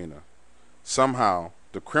Katrina. Somehow,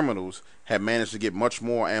 the criminals had managed to get much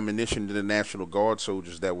more ammunition than the National Guard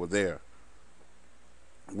soldiers that were there.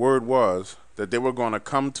 Word was that they were going to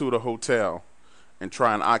come to the hotel and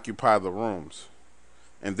try and occupy the rooms.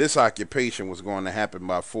 And this occupation was going to happen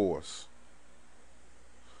by force.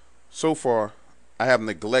 So far, I have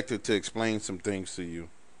neglected to explain some things to you.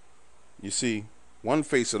 You see, one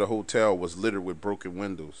face of the hotel was littered with broken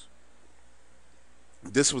windows.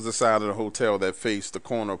 This was the side of the hotel that faced the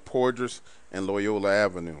corner of Poydras and Loyola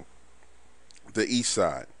Avenue, the east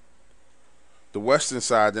side. The western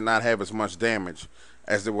side did not have as much damage,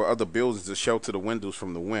 as there were other buildings to shelter the windows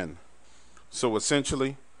from the wind. So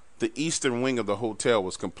essentially, the eastern wing of the hotel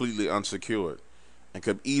was completely unsecured and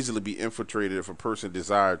could easily be infiltrated if a person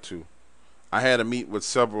desired to. I had to meet with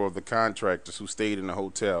several of the contractors who stayed in the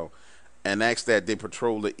hotel and asked that they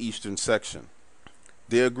patrol the eastern section.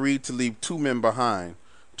 They agreed to leave 2 men behind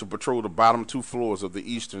to patrol the bottom 2 floors of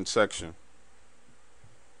the eastern section.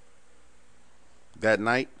 That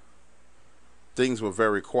night, things were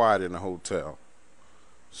very quiet in the hotel.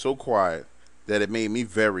 So quiet that it made me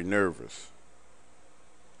very nervous.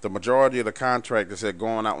 The majority of the contractors had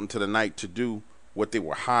gone out into the night to do what they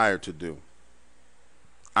were hired to do.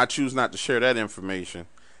 I choose not to share that information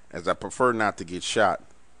as I prefer not to get shot.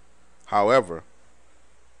 However,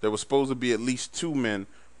 there was supposed to be at least 2 men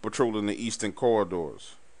patrolling the eastern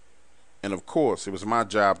corridors. And of course, it was my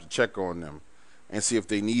job to check on them and see if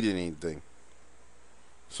they needed anything.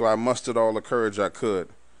 So I mustered all the courage I could,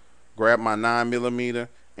 grabbed my 9mm,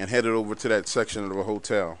 and headed over to that section of the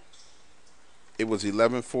hotel. It was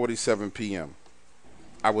 11:47 p.m.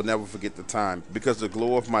 I will never forget the time because the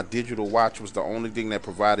glow of my digital watch was the only thing that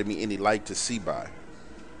provided me any light to see by.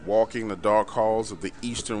 Walking the dark halls of the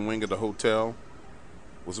eastern wing of the hotel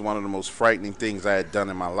was one of the most frightening things I had done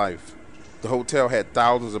in my life. The hotel had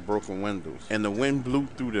thousands of broken windows, and the wind blew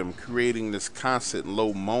through them, creating this constant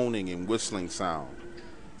low moaning and whistling sound.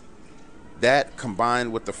 That,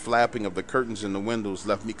 combined with the flapping of the curtains in the windows,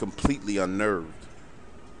 left me completely unnerved.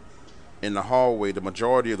 In the hallway, the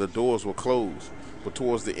majority of the doors were closed, but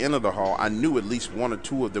towards the end of the hall, I knew at least 1 or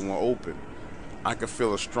 2 of them were open. I could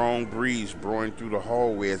feel a strong breeze blowing through the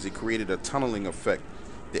hallway as it created a tunneling effect,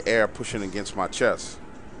 the air pushing against my chest.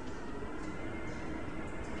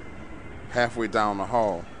 Halfway down the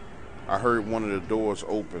hall, I heard one of the doors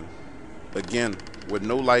open. Again, with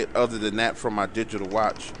no light other than that from my digital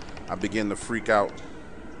watch, I began to freak out.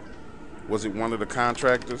 Was it one of the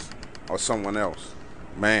contractors or someone else?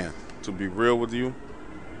 Man, to be real with you,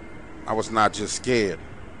 I was not just scared,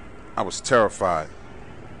 I was terrified.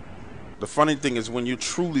 The funny thing is when you're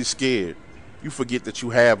truly scared, you forget that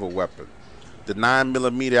you have a weapon. The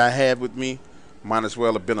 9mm I had with me might as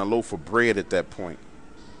well have been a loaf of bread at that point.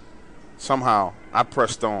 Somehow, I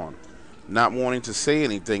pressed on, not wanting to say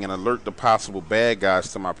anything and alert the possible bad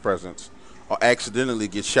guys to my presence or accidentally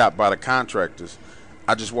get shot by the contractors.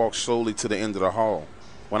 I just walked slowly to the end of the hall.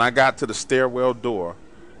 When I got to the stairwell door,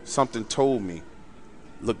 something told me,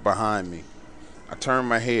 look behind me. I turned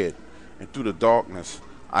my head, and through the darkness,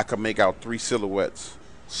 I could make out 3 silhouettes,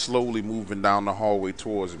 slowly moving down the hallway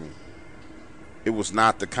towards me. It was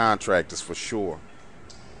not the contractors for sure.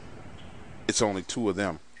 It's only 2 of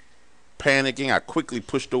them. Panicking, I quickly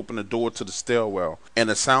pushed open the door to the stairwell, and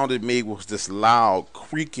the sound it made was this loud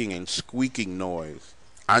creaking and squeaking noise.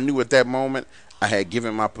 I knew at that moment I had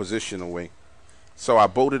given my position away. So I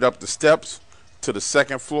bolted up the steps to the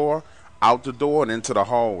 2nd floor, out the door, and into the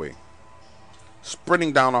hallway.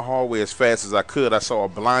 Sprinting down the hallway as fast as I could, I saw a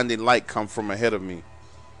blinding light come from ahead of me.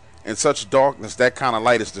 In such darkness, that kind of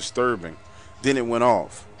light is disturbing. Then it went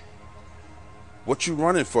off. "What you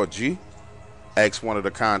running for, G?" asked one of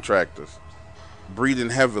the contractors. Breathing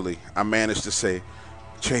heavily, I managed to say,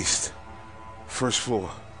 "Chased. 1st floor.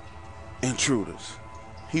 Intruders."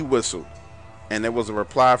 He whistled, and there was a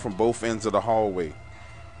reply from both ends of the hallway.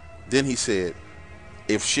 Then he said,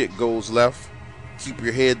 "If shit goes left, keep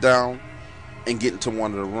your head down and get into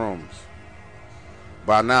one of the rooms."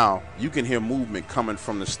 By now, you can hear movement coming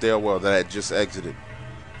from the stairwell that I had just exited,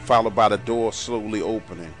 followed by the door slowly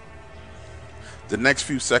opening. The next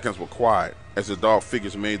few seconds were quiet as the dark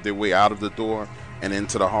figures made their way out of the door and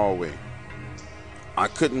into the hallway. I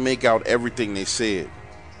couldn't make out everything they said,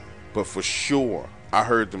 but for sure I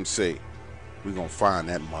heard them say, "We gonna find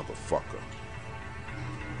that motherfucker."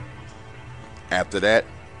 After that,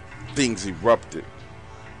 things erupted.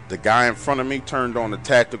 The guy in front of me turned on the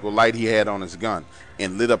tactical light he had on his gun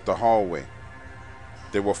and lit up the hallway.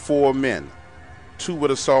 There were 4 men, 2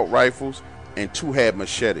 with assault rifles and 2 had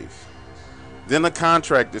machetes. Then the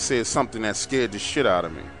contractor said something that scared the shit out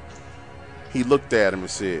of me. He looked at him and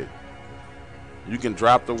said, "You can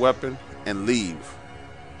drop the weapon and leave.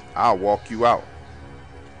 I'll walk you out.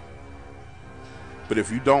 But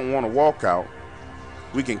if you don't want to walk out,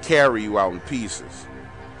 we can carry you out in pieces.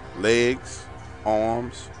 Legs,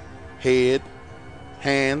 arms, head,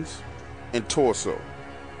 hands, and torso.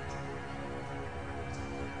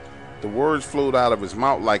 The words flowed out of his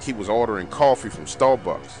mouth like he was ordering coffee from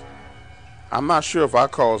Starbucks. I'm not sure if I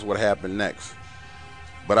caused what happened next,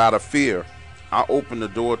 but out of fear, I opened the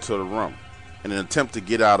door to the room in an attempt to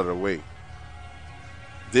get out of the way.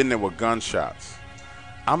 Then there were gunshots.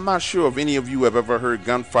 I'm not sure if any of you have ever heard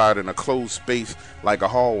gunfire in a closed space like a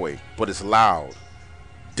hallway, but it's loud,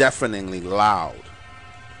 deafeningly loud.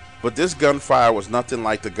 But this gunfire was nothing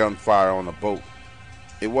like the gunfire on the boat.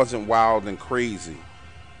 It wasn't wild and crazy.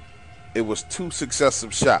 It was 2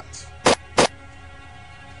 successive shots.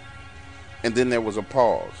 And then there was a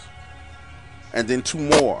pause. And then 2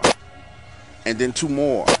 more. And then 2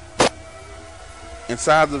 more.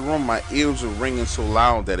 Inside the room, my ears were ringing so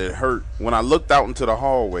loud that it hurt. When I looked out into the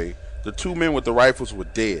hallway, the 2 men with the rifles were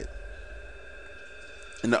dead.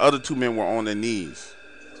 And the other 2 men were on their knees.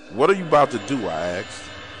 "What are you about to do?" I asked.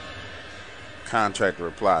 Contractor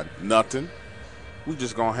replied, "Nothing. We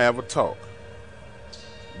just gonna have a talk.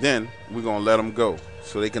 Then we're gonna let them go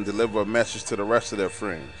so they can deliver a message to the rest of their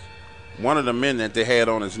friends." One of the men that they had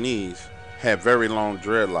on his knees had very long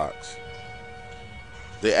dreadlocks.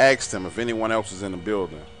 They asked him if anyone else was in the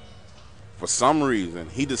building. For some reason,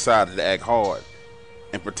 he decided to act hard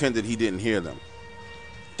and pretended he didn't hear them.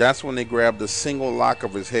 That's when they grabbed a single lock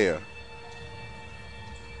of his hair,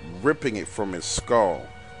 ripping it from his skull,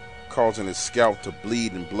 causing his scalp to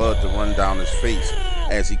bleed and blood to run down his face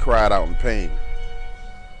as he cried out in pain.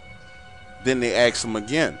 Then they asked him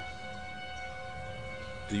again,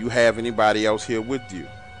 "Do you have anybody else here with you?"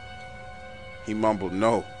 He mumbled,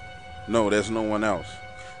 No, there's no one else."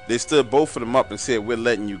 They stood both of them up and said, "We're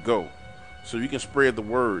letting you go, so you can spread the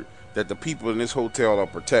word that the people in this hotel are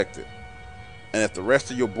protected. And if the rest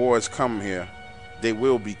of your boys come here, they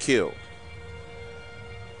will be killed."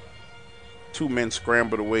 2 men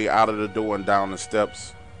scrambled away out of the door and down the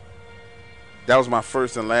steps. That was my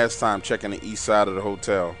first and last time checking the east side of the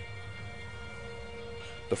hotel.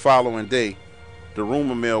 The following day, the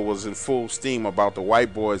rumor mill was in full steam about the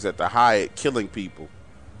white boys at the Hyatt killing people.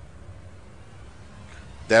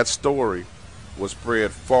 That story was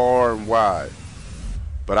spread far and wide,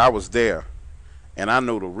 but I was there, and I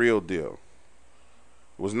know the real deal.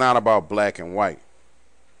 It was not about black and white.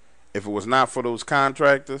 If it was not for those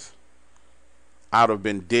contractors, I'd have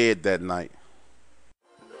been dead that night.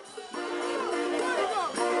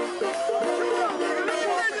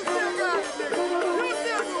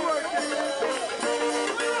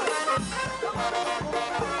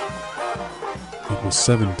 It was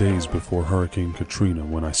 7 days before Hurricane Katrina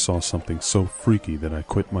when I saw something so freaky that I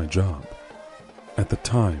quit my job. At the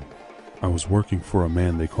time, I was working for a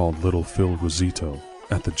man they called Little Phil Rosito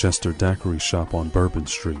at the Jester Daiquiri shop on Bourbon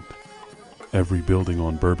Street. Every building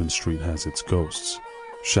on Bourbon Street has its ghosts,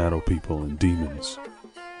 shadow people, and demons.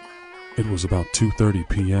 It was about 2:30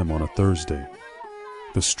 p.m. on a Thursday.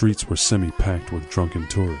 The streets were semi-packed with drunken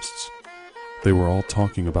tourists. They were all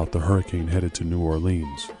talking about the hurricane headed to New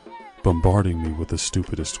Orleans, bombarding me with the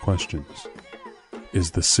stupidest questions.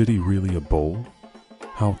 Is the city really a bowl?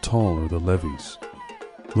 How tall are the levees?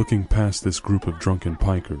 Looking past this group of drunken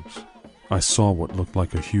pikers, I saw what looked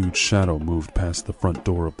like a huge shadow moved past the front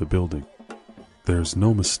door of the building. There's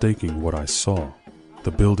no mistaking what I saw. The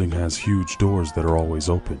building has huge doors that are always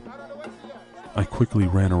open. I quickly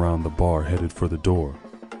ran around the bar headed for the door.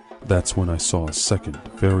 That's when I saw a second,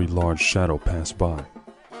 very large shadow pass by.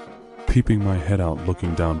 Peeping my head out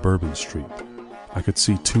looking down Bourbon Street, I could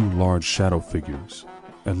see 2 large shadow figures,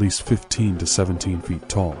 at least 15 to 17 feet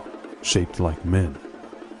tall, shaped like men.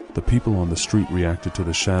 The people on the street reacted to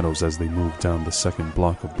the shadows as they moved down the second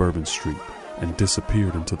block of Bourbon Street and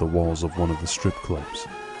disappeared into the walls of one of the strip clubs.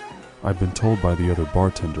 I'd been told by the other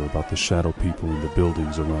bartender about the shadow people in the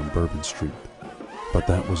buildings around Bourbon Street, but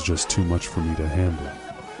that was just too much for me to handle.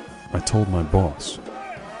 I told my boss,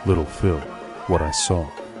 Little Phil, what I saw.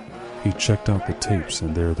 He checked out the tapes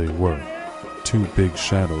and there they were, 2 big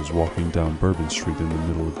shadows walking down Bourbon Street in the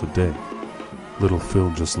middle of the day. Little Phil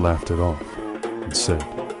just laughed it off and said,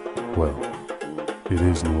 "Well, it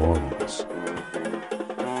is New Orleans."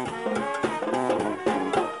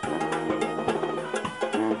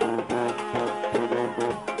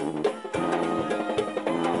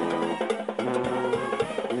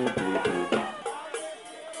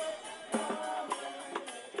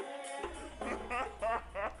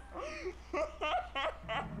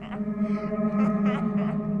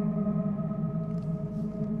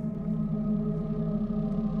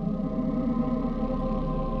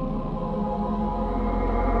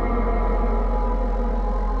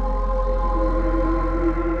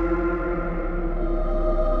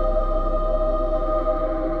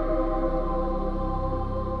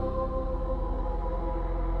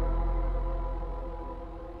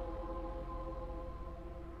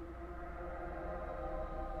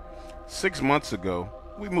 6 months ago,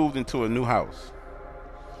 we moved into a new house.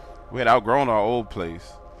 We had outgrown our old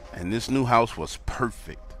place, and this new house was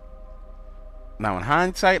perfect. Now, in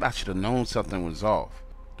hindsight, I should have known something was off.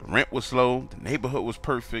 The rent was low, the neighborhood was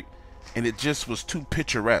perfect, and it just was too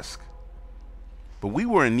picturesque. But we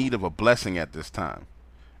were in need of a blessing at this time.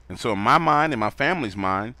 And so in my mind and my family's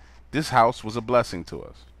mind, this house was a blessing to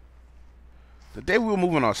us. The day we were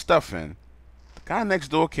moving our stuff in, the guy next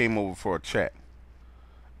door came over for a chat.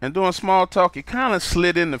 And during small talk, he kind of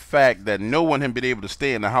slid in the fact that no one had been able to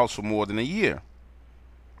stay in the house for more than a year.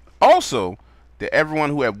 Also, that everyone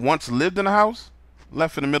who had once lived in the house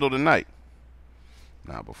left in the middle of the night.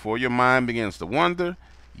 Now, before your mind begins to wonder,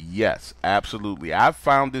 yes, absolutely, I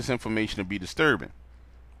found this information to be disturbing.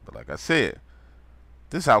 But like I said,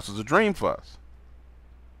 this house was a dream for us.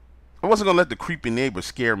 I wasn't going to let the creepy neighbor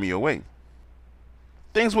scare me away.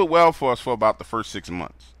 Things went well for us for about the first 6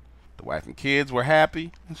 months. The wife and kids were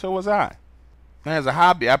happy, and so was I. Now, as a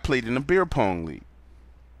hobby, I played in a beer pong league.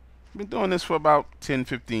 I've been doing this for about 10,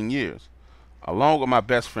 15 years, along with my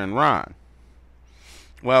best friend Ron.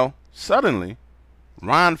 Well, suddenly,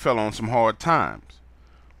 Ron fell on some hard times.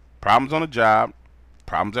 Problems on the job,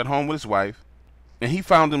 problems at home with his wife, and he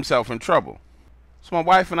found himself in trouble. So my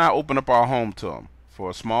wife and I opened up our home to him, for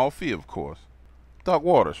a small fee, of course. Doug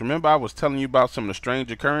Waters, remember I was telling you about some of the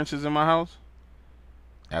strange occurrences in my house?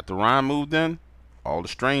 After Ron moved in, all the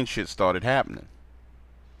strange shit started happening.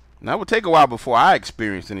 Now, it would take a while before I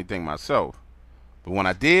experienced anything myself. But when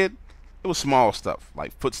I did, it was small stuff,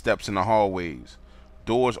 like footsteps in the hallways,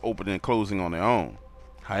 doors opening and closing on their own.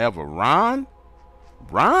 However, Ron,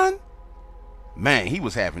 man, he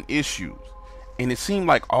was having issues. And it seemed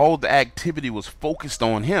like all the activity was focused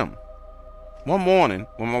on him. One morning,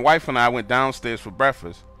 when my wife and I went downstairs for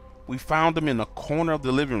breakfast, we found him in the corner of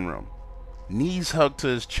the living room, knees hugged to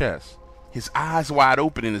his chest, his eyes wide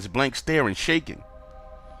open in his blank stare and shaking.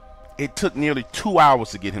 It took nearly 2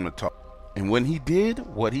 hours to get him to talk. And when he did,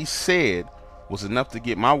 what he said was enough to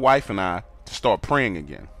get my wife and I to start praying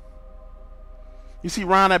again. You see,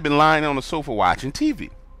 Ron had been lying on the sofa watching TV.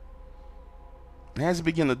 And as he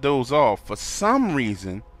began to doze off, for some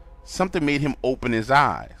reason, something made him open his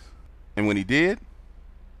eyes. And when he did,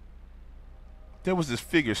 there was this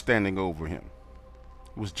figure standing over him.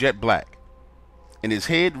 It was jet black, and his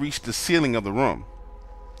head reached the ceiling of the room.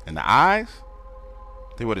 And the eyes,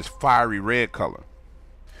 they were this fiery red color.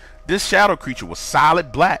 This shadow creature was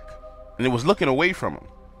solid black, and it was looking away from him.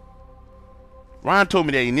 Ron told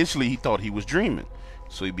me that initially he thought he was dreaming,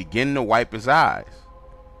 so he began to wipe his eyes.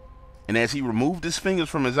 And as he removed his fingers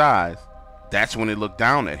from his eyes, that's when it looked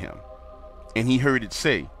down at him. And he heard it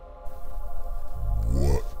say,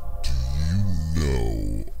 "What do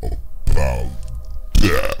you know about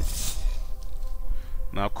death?"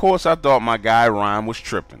 Now, of course, I thought my guy Ron was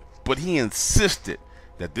tripping, but he insisted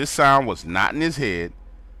that this sound was not in his head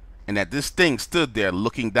and that this thing stood there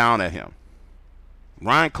looking down at him.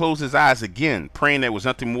 Ron closed his eyes again, praying that it was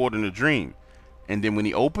nothing more than a dream. And then when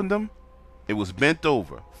he opened them, it was bent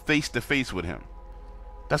over, face to face with him.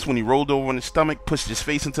 That's when he rolled over on his stomach, pushed his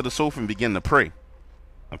face into the sofa, and began to pray.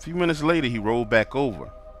 A few minutes later, he rolled back over.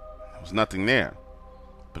 There was nothing there,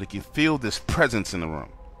 but he could feel this presence in the room.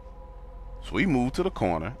 So he moved to the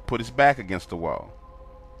corner, put his back against the wall.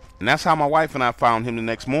 And that's how my wife and I found him the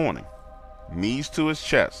next morning. Knees to his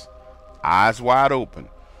chest, eyes wide open,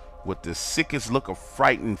 with the sickest look of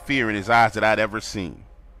frightened fear in his eyes that I'd ever seen.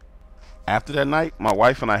 After that night, my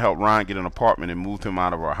wife and I helped Ron get an apartment and moved him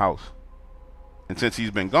out of our house. And since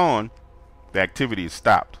he's been gone, the activity has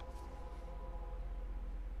stopped.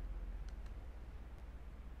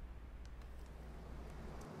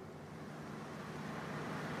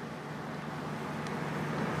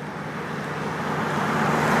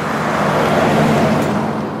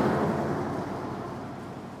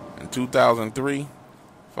 In 2003, I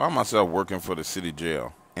found myself working for the city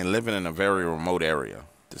jail and living in a very remote area.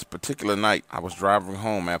 This particular night, I was driving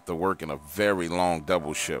home after working a very long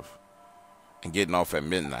double shift and getting off at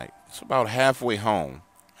midnight. It's about halfway home.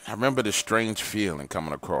 I remember this strange feeling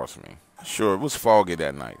coming across me. Sure, it was foggy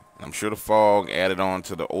that night, and I'm sure the fog added on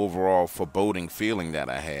to the overall foreboding feeling that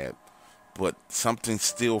I had, but something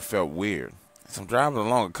still felt weird. As I'm driving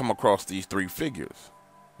along, I come across these three figures.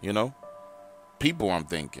 You know? People, I'm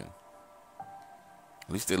thinking.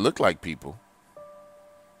 At least they look like people.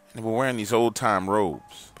 And they were wearing these old-time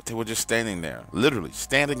robes, but they were just standing there, literally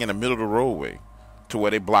standing in the middle of the roadway to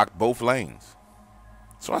where they blocked both lanes.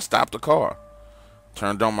 So I stopped the car,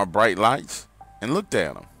 turned on my bright lights, and looked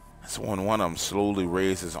at them. That's when one of them slowly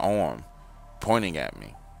raised his arm, pointing at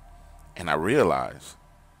me. And I realized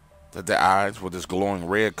that their eyes were this glowing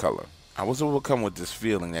red color. I was overcome with this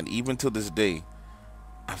feeling that even to this day,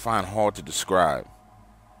 I find hard to describe.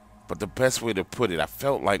 But the best way to put it, I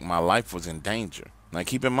felt like my life was in danger. Now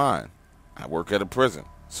keep in mind, I work at a prison,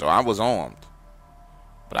 so I was armed.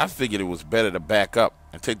 But I figured it was better to back up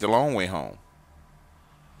and take the long way home.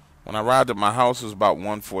 When I arrived at my house, it was about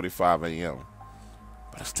 1:45 a.m.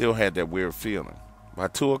 But I still had that weird feeling. By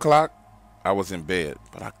 2 o'clock, I was in bed,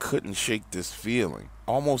 but I couldn't shake this feeling.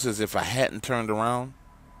 Almost as if I hadn't turned around,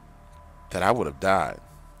 that I would have died.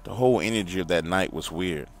 The whole energy of that night was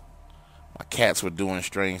weird. My cats were doing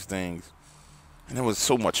strange things, and there was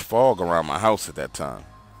so much fog around my house at that time.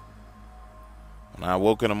 When I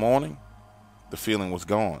woke in the morning, the feeling was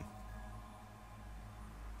gone.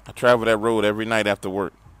 I travel that road every night after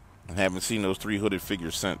work and haven't seen those 3 hooded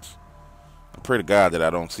figures since. I pray to God that I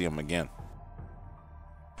don't see them again.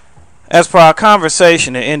 As per our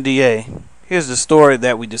conversation at NDA, here's the story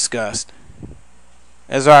that we discussed.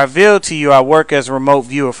 As I revealed to you, I work as a remote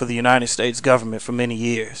viewer for the United States government for many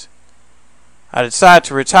years. I decided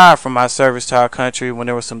to retire from my service to our country when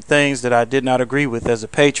there were some things that I did not agree with as a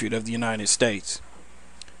patriot of the United States.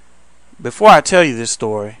 Before I tell you this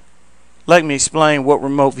story, let me explain what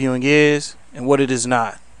remote viewing is and what it is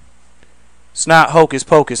not. It's not hocus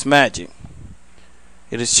pocus magic.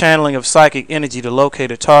 It is channeling of psychic energy to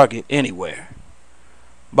locate a target anywhere.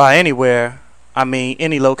 By anywhere, I mean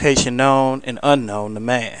any location known and unknown to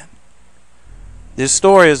man. This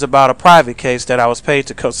story is about a private case that I was paid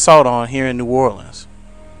to consult on here in New Orleans.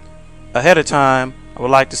 Ahead of time, I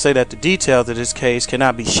would like to say that the details of this case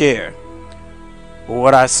cannot be shared, but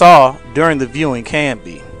what I saw during the viewing can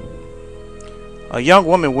be. A young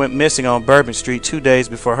woman went missing on Bourbon Street 2 days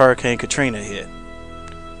before Hurricane Katrina hit.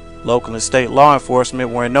 Local and state law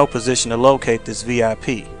enforcement were in no position to locate this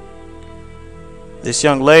VIP. This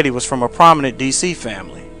young lady was from a prominent DC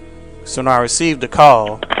family, so when I received the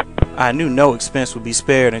call, I knew no expense would be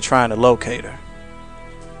spared in trying to locate her.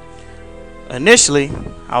 Initially,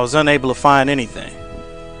 I was unable to find anything,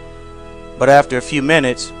 but after a few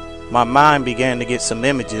minutes, my mind began to get some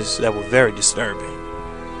images that were very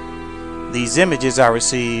disturbing. These images I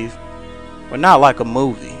received were not like a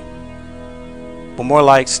movie, but more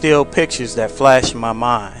like still pictures that flashed in my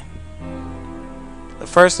mind. The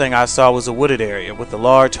first thing I saw was a wooded area with a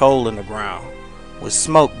large hole in the ground, with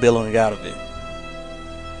smoke billowing out of it.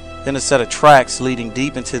 Then a set of tracks leading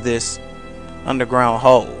deep into this underground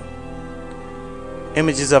hole.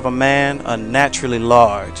 Images of a man unnaturally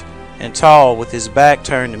large and tall with his back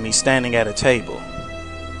turned to me standing at a table.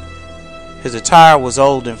 His attire was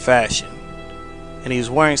old and fashioned, and he was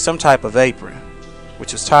wearing some type of apron,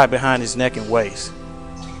 which was tied behind his neck and waist.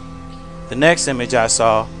 The next image I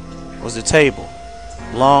saw was a table,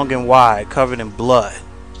 long and wide, covered in blood,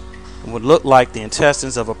 and would look like the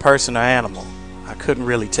intestines of a person or animal. I couldn't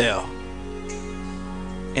really tell.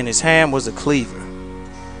 In his hand was a cleaver,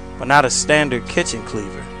 but not a standard kitchen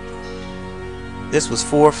cleaver. This was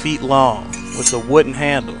 4 feet long, with a wooden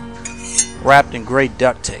handle, wrapped in gray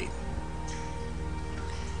duct tape.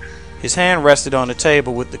 His hand rested on the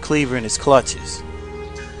table with the cleaver in his clutches.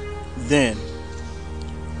 Then,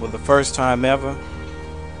 for the first time ever,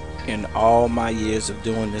 in all my years of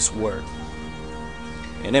doing this work,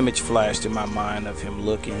 an image flashed in my mind of him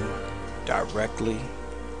looking directly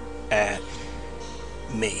at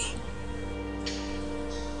me.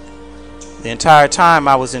 The entire time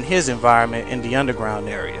I was in his environment in the underground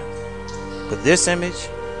area, but this image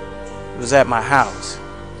was at my house.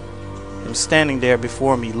 Him standing there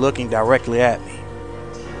before me looking directly at me.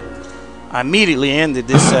 I immediately ended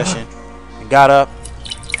this session and got up,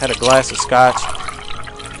 had a glass of scotch,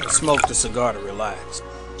 and smoked a cigar to relax.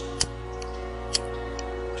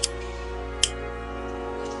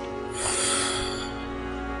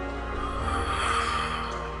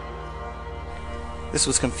 This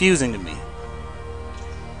was confusing to me.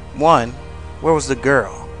 1, where was the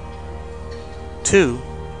girl? 2,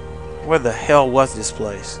 where the hell was this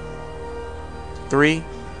place? 3,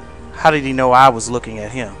 how did he know I was looking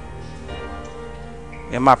at him?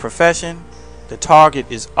 In my profession, the target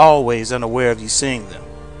is always unaware of you seeing them.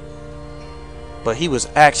 But he was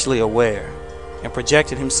actually aware and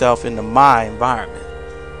projected himself into my environment.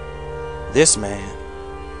 This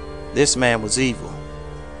man was evil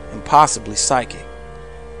and possibly psychic.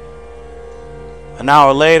 An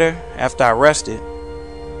hour later, after I rested,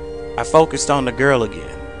 I focused on the girl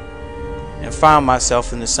again and found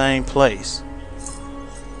myself in the same place.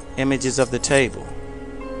 Images of the table,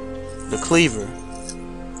 the cleaver,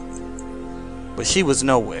 but she was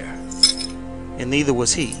nowhere, and neither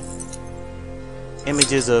was he.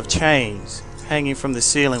 Images of chains hanging from the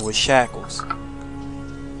ceiling with shackles,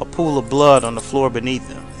 a pool of blood on the floor beneath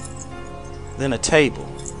them, Then a table,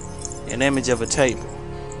 an image of a table.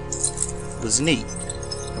 It was neat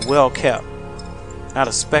and well kept, not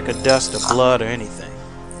a speck of dust or blood or anything.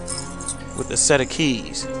 With a set of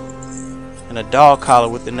keys and a dog collar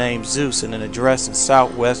with the name Zeus and an address in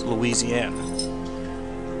Southwest Louisiana.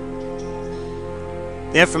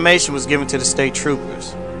 The information was given to the state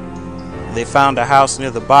troopers. They found a house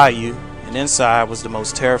near the bayou, and inside was the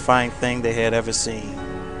most terrifying thing they had ever seen.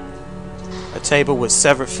 A table with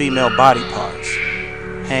severed female body parts,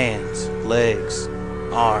 hands, legs,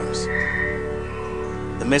 arms.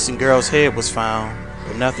 The missing girl's head was found,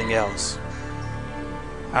 but nothing else.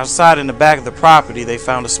 Outside in the back of the property, they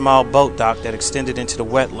found a small boat dock that extended into the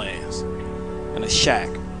wetlands, and a shack.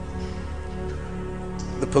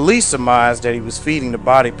 The police surmised that he was feeding the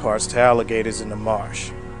body parts to alligators in the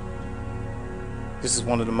marsh. This is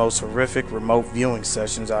one of the most horrific remote viewing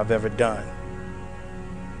sessions I've ever done.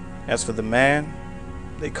 As for the man,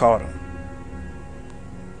 they caught him.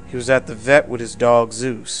 He was at the vet with his dog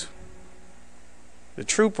Zeus. The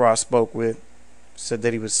trooper I spoke with said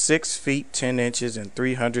that he was 6 feet 10 inches and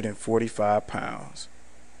 345 pounds.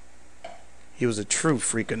 He was a true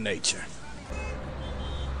freak of nature.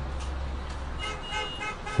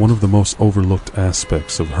 One of the most overlooked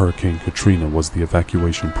aspects of Hurricane Katrina was the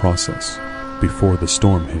evacuation process before the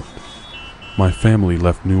storm hit. My family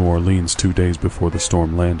left New Orleans 2 days before the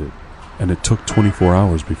storm landed, and it took 24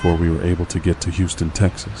 hours before we were able to get to Houston,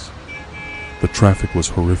 Texas. The traffic was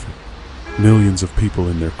horrific. Millions of people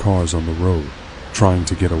in their cars on the road, trying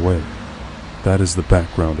to get away. That is the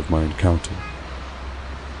background of my encounter.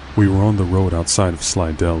 We were on the road outside of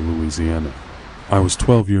Slidell, Louisiana. I was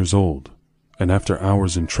 12 years old, and after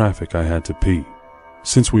hours in traffic I had to pee.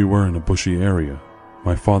 Since we were in a bushy area,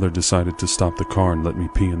 my father decided to stop the car and let me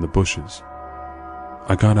pee in the bushes.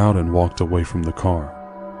 I got out and walked away from the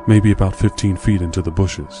car, maybe about 15 feet into the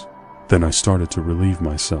bushes. Then I started to relieve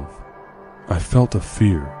myself. I felt a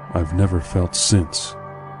fear I've never felt since.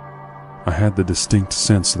 I had the distinct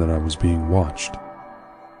sense that I was being watched.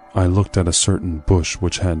 I looked at a certain bush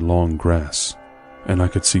which had long grass, and I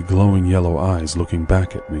could see glowing yellow eyes looking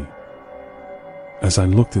back at me. As I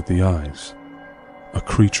looked at the eyes, a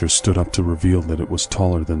creature stood up to reveal that it was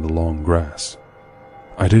taller than the long grass.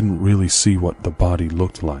 I didn't really see what the body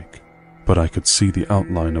looked like, but I could see the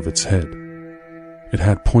outline of its head. It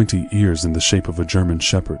had pointy ears in the shape of a German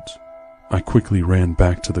shepherd's. I quickly ran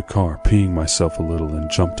back to the car, peeing myself a little, and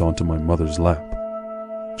jumped onto my mother's lap.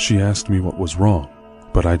 She asked me what was wrong,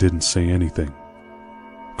 but I didn't say anything.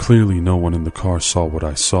 Clearly no one in the car saw what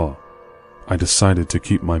I saw. I decided to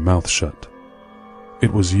keep my mouth shut.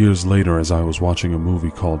 It was years later, as I was watching a movie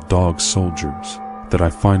called Dog Soldiers, that I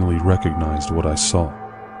finally recognized what I saw.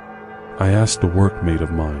 I asked a workmate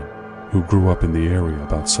of mine, who grew up in the area,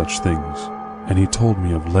 about such things, and he told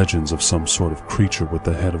me of legends of some sort of creature with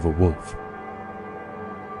the head of a wolf.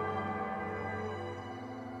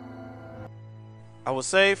 I was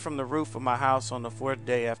saved from the roof of my house on the 4th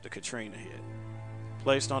day after Katrina hit,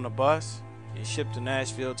 placed on a bus, and shipped to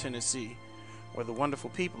Nashville, Tennessee, where the wonderful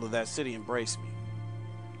people of that city embraced me.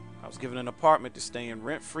 I was given an apartment to stay in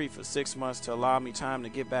rent-free for 6 months to allow me time to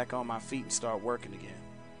get back on my feet and start working again.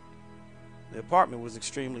 The apartment was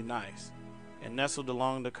extremely nice and nestled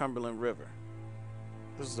along the Cumberland River.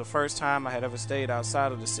 This was the first time I had ever stayed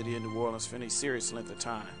outside of the city of New Orleans for any serious length of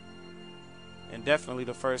time, and definitely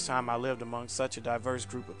the first time I lived among such a diverse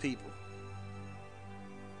group of people.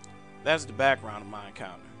 That's the background of my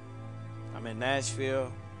encounter. I'm in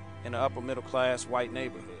Nashville, in an upper middle class white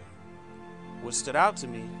neighborhood. What stood out to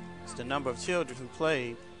me is the number of children who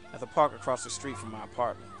played at the park across the street from my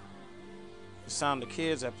apartment. The sound of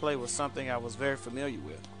kids at play was something I was very familiar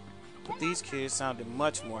with, but these kids sounded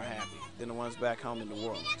much more happy than the ones back home in New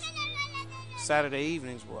Orleans. Saturday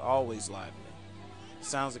evenings were always lively. The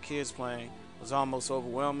sounds of kids playing was almost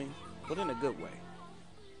overwhelming, but in a good way.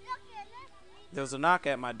 There was a knock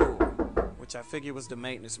at my door, which I figured was the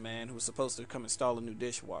maintenance man who was supposed to come install a new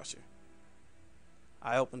dishwasher.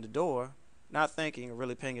 I opened the door, not thinking or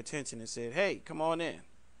really paying attention, and said, "Hey, come on in."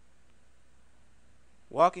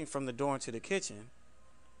 Walking from the door into the kitchen,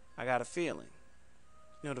 I got a feeling.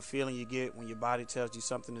 You know the feeling you get when your body tells you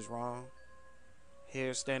something is wrong?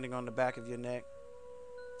 Hair standing on the back of your neck,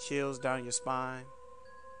 chills down your spine,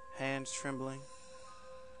 hands trembling.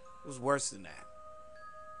 It was worse than that.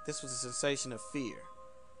 This was a sensation of fear,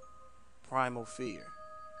 primal fear.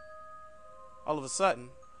 All of a sudden,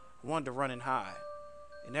 I wanted to run and hide,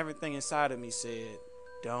 and everything inside of me said,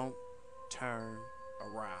 "Don't turn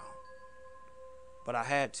around." But I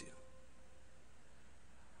had to.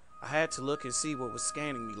 I had to look and see what was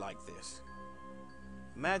scanning me like this.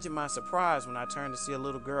 Imagine my surprise when I turned to see a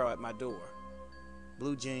little girl at my door,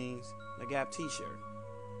 blue jeans, and a Gap t-shirt,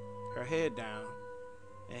 her head down,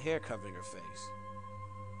 and hair covering her face.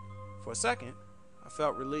 For a second, I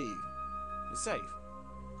felt relieved and safe.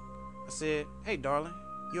 I said, "Hey, darling,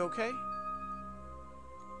 you okay?"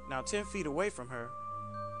 Now 10 feet away from her,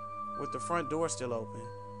 with the front door still open,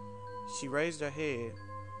 she raised her head,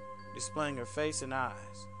 displaying her face and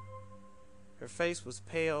eyes. Her face was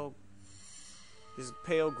this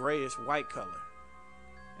pale grayish white color,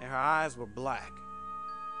 and her eyes were black,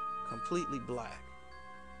 completely black.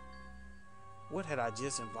 What had I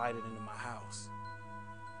just invited into my house?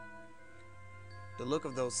 The look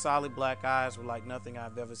of those solid black eyes were like nothing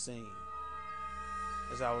I've ever seen.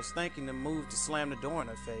 As I was thinking to move to slam the door in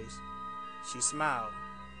her face, she smiled,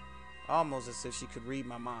 almost as if she could read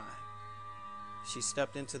my mind. She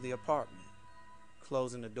stepped into the apartment,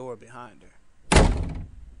 closing the door behind her.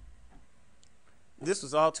 This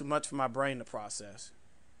was all too much for my brain to process,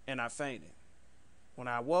 and I fainted. When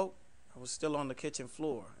I awoke, I was still on the kitchen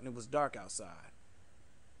floor, and it was dark outside.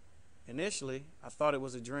 Initially, I thought it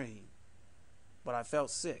was a dream, but I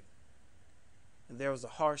felt sick, and there was a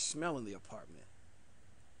harsh smell in the apartment,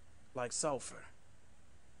 like sulfur.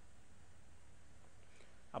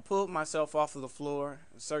 I pulled myself off of the floor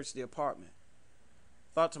and searched the apartment.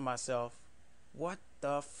 Thought to myself, what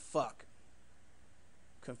the fuck?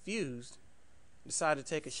 Confused, decided to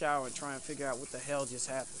take a shower and try and figure out what the hell just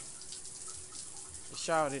happened. The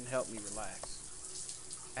shower didn't help me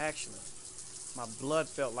relax. Actually, my blood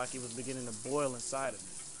felt like it was beginning to boil inside of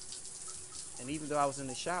me. And even though I was in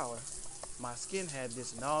the shower, my skin had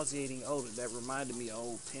this nauseating odor that reminded me of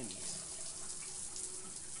old pennies.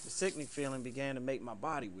 The sickening feeling began to make my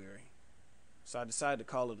body weary, so I decided to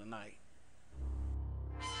call it a night.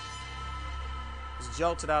 I was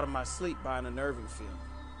jolted out of my sleep by an unnerving feeling.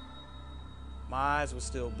 My eyes were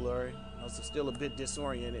still blurry, and I was still a bit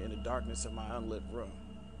disoriented in the darkness of my unlit room.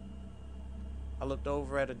 I looked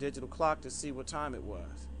over at a digital clock to see what time it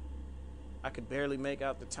was. I could barely make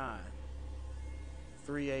out the time.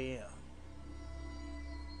 3 a.m.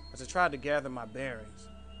 As I tried to gather my bearings,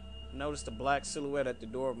 I noticed a black silhouette at the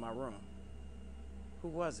door of my room. Who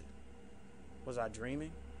was it? Was I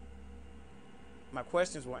dreaming? My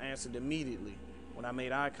questions were answered immediately when I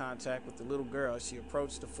made eye contact with the little girl as she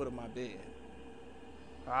approached the foot of my bed.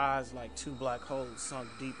 Her eyes like two black holes sunk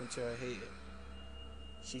deep into her head.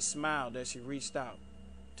 She smiled as she reached out,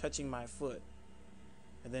 touching my foot,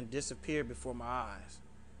 and then disappeared before my eyes.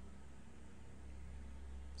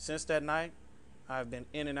 Since that night, I have been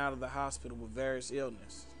in and out of the hospital with various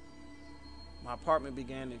illnesses. My apartment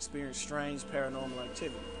began to experience strange paranormal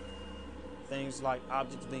activity. Things like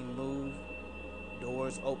objects being moved,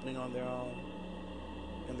 doors opening on their own,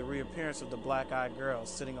 and the reappearance of the black-eyed girl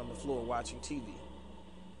sitting on the floor watching TV.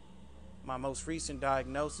 My most recent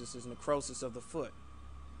diagnosis is necrosis of the foot.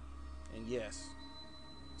 And yes,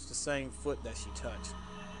 it's the same foot that she touched.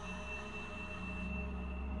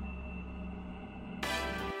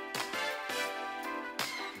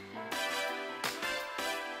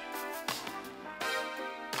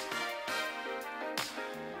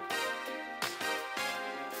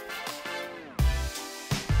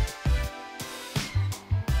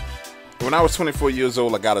 When I was 24 years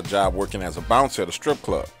old, I got a job working as a bouncer at a strip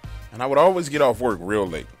club. And I would always get off work real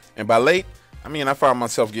late. And by late, I mean I found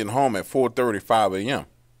myself getting home at 4:30, 5 a.m.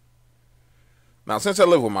 Now, since I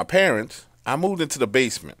live with my parents, I moved into the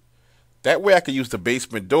basement. That way I could use the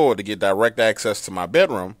basement door to get direct access to my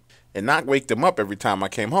bedroom and not wake them up every time I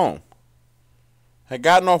came home. I had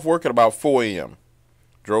gotten off work at about 4 a.m.,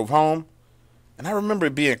 drove home, and I remember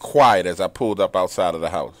it being quiet as I pulled up outside of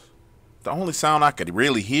the house. The only sound I could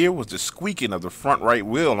really hear was the squeaking of the front right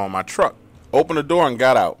wheel on my truck. Opened the door and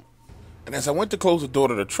got out. And as I went to close the door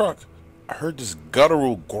to the truck, I heard this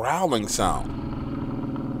guttural growling sound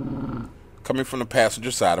coming from the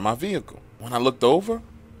passenger side of my vehicle. When I looked over,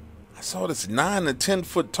 I saw this 9 to 10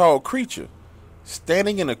 foot tall creature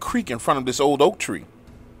standing in a creek in front of this old oak tree.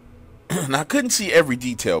 And I couldn't see every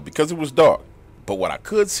detail because it was dark, but what I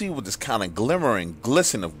could see was this kind of glimmering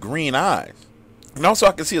glisten of green eyes. And also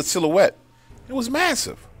I could see a silhouette. It was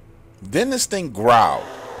massive. Then this thing growled.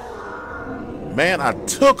 Man, I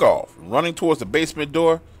took off, running towards the basement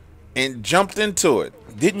door, and jumped into it.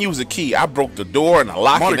 Didn't use a key. I broke the door and the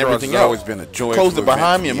lock and everything else. Always been a joy. Closed it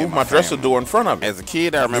behind me and moved my dresser door in front of it. As a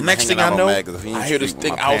kid, I remember the next thing I know, I hear this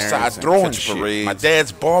thing outside throwing shit. My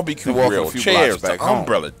dad's barbecue grill, chairs, the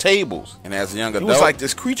umbrella, tables. And as a young adult, it was like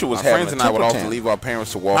this creature was having friends a and I would temper often leave our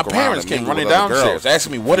parents to walk My around. parents came running downstairs,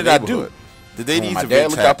 asking me what did I do. The day these my events dad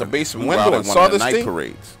looked out the happened, basement we were window out and at saw one of the this night thing.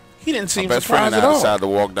 parades. He didn't seem My best friend surprised and at I all. decided to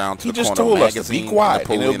walk down to He the just corner of told us to Magazine be quiet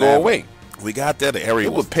and it'll Napoleon go Avenue. away. We got there, the area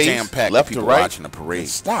It was would pace jam-packed with left to people right watching the parade. and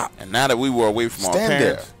stop. And now that we were away from our Stand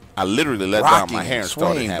parents, there, I literally let down rocking my hair and and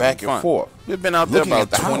started swaying having back fun. and forth, We've been out there looking about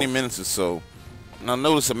at the 20 house. minutes or so, and I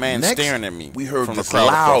noticed a man Next, staring at me. we heard from this the crowd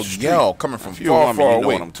across loud the street. yell coming from If you're far, a woman, far you know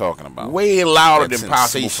away. what I'm talking about. Way louder That than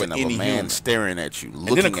possible for sensation of any a man human. staring at you, And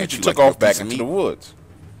looking then the at creature you took like off a back piece of into the meat. woods.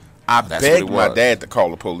 I That's begged what it my was. dad to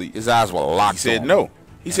call the police. His eyes were locked. He said on no. me.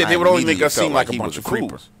 He And said I they would only make immediately us seem felt like a he bunch was of creeper.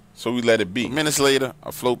 fools. So we let it be. Minutes later,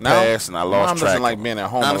 a float Now, passed and I lost Mom track. doesn't of like him. being at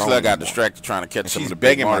home Honestly, alone I got anymore. distracted trying to catch And some of she's the big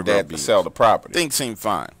begging my Mardi Gras dad to beats. sell the property. Things seemed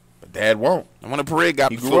fine. But Dad won't. And when the parade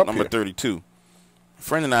got He to grew float up number here. 32, a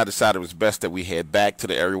friend and I decided it was best that we head back to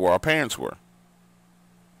the area where our parents were.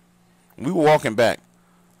 When we were walking back,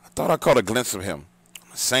 I thought I caught a glimpse of him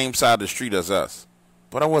on the same side of the street as us,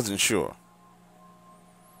 but I wasn't sure.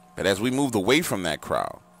 But as we moved away from that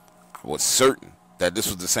crowd, I was certain that this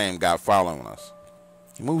was the same guy following us.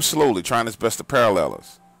 He moved slowly, trying his best to parallel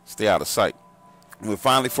us, stay out of sight. We were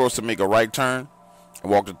finally forced to make a right turn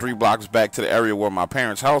and walk the 3 blocks back to the area where my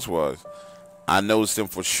parents' house was. I noticed him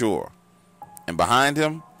for sure. And behind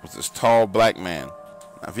him was this tall black man.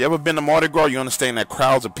 Now, if you ever been to Mardi Gras, you understand that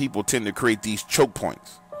crowds of people tend to create these choke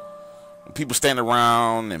points. When people stand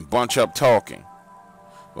around and bunch up talking.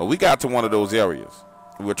 Well, we got to one of those areas.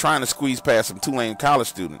 We were trying to squeeze past some Tulane college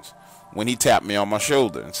students when he tapped me on my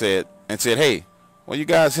shoulder and said, "Hey, where you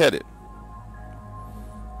guys headed?"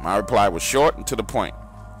 My reply was short and to the point.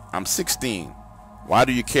 "I'm 16. Why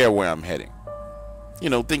do you care where I'm heading?"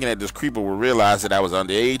 Thinking that this creeper would realize that I was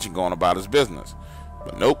underage and going about his business.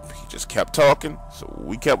 But nope, he just kept talking, so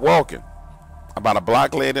we kept walking. About a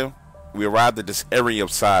block later, we arrived at this area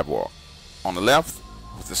of sidewalk. On the left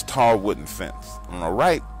was this tall wooden fence. On the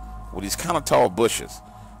right were these kind of tall bushes,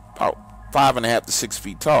 about 5.5 to 6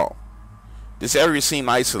 feet tall. This area seemed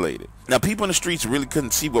isolated. Now, people in the streets really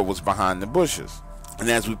couldn't see what was behind the bushes. And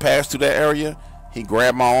as we passed through that area, he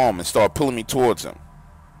grabbed my arm and started pulling me towards him.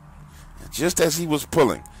 And just as he was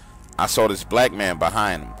pulling, I saw this black man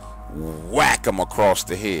behind him whack him across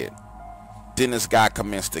the head. Then this guy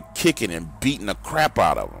commenced to kicking and beating the crap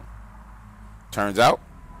out of him. Turns out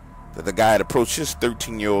that the guy had approached his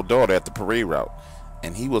 13-year-old daughter at the parade route,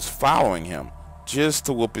 and he was following him just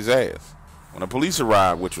to whoop his ass. When the police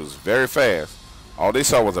arrived, which was very fast, all they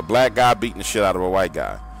saw was a black guy beating the shit out of a white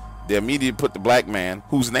guy. They immediately put the black man,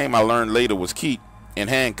 whose name I learned later was Keith, in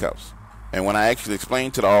handcuffs. And when I actually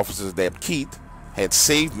explained to the officers that Keith had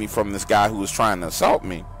saved me from this guy who was trying to assault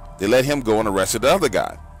me, they let him go and arrested the other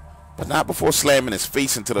guy. But not before slamming his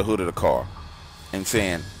face into the hood of the car and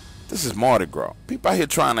saying, "This is Mardi Gras. People out here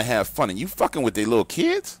trying to have fun and you fucking with their little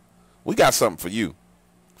kids? We got something for you."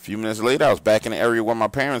 A few minutes later, I was back in the area where my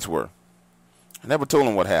parents were. I never told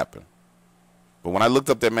him what happened. But when I looked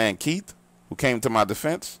up that man Keith, who came to my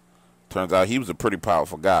defense, turns out he was a pretty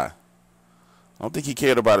powerful guy. I don't think he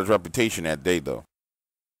cared about his reputation that day, though.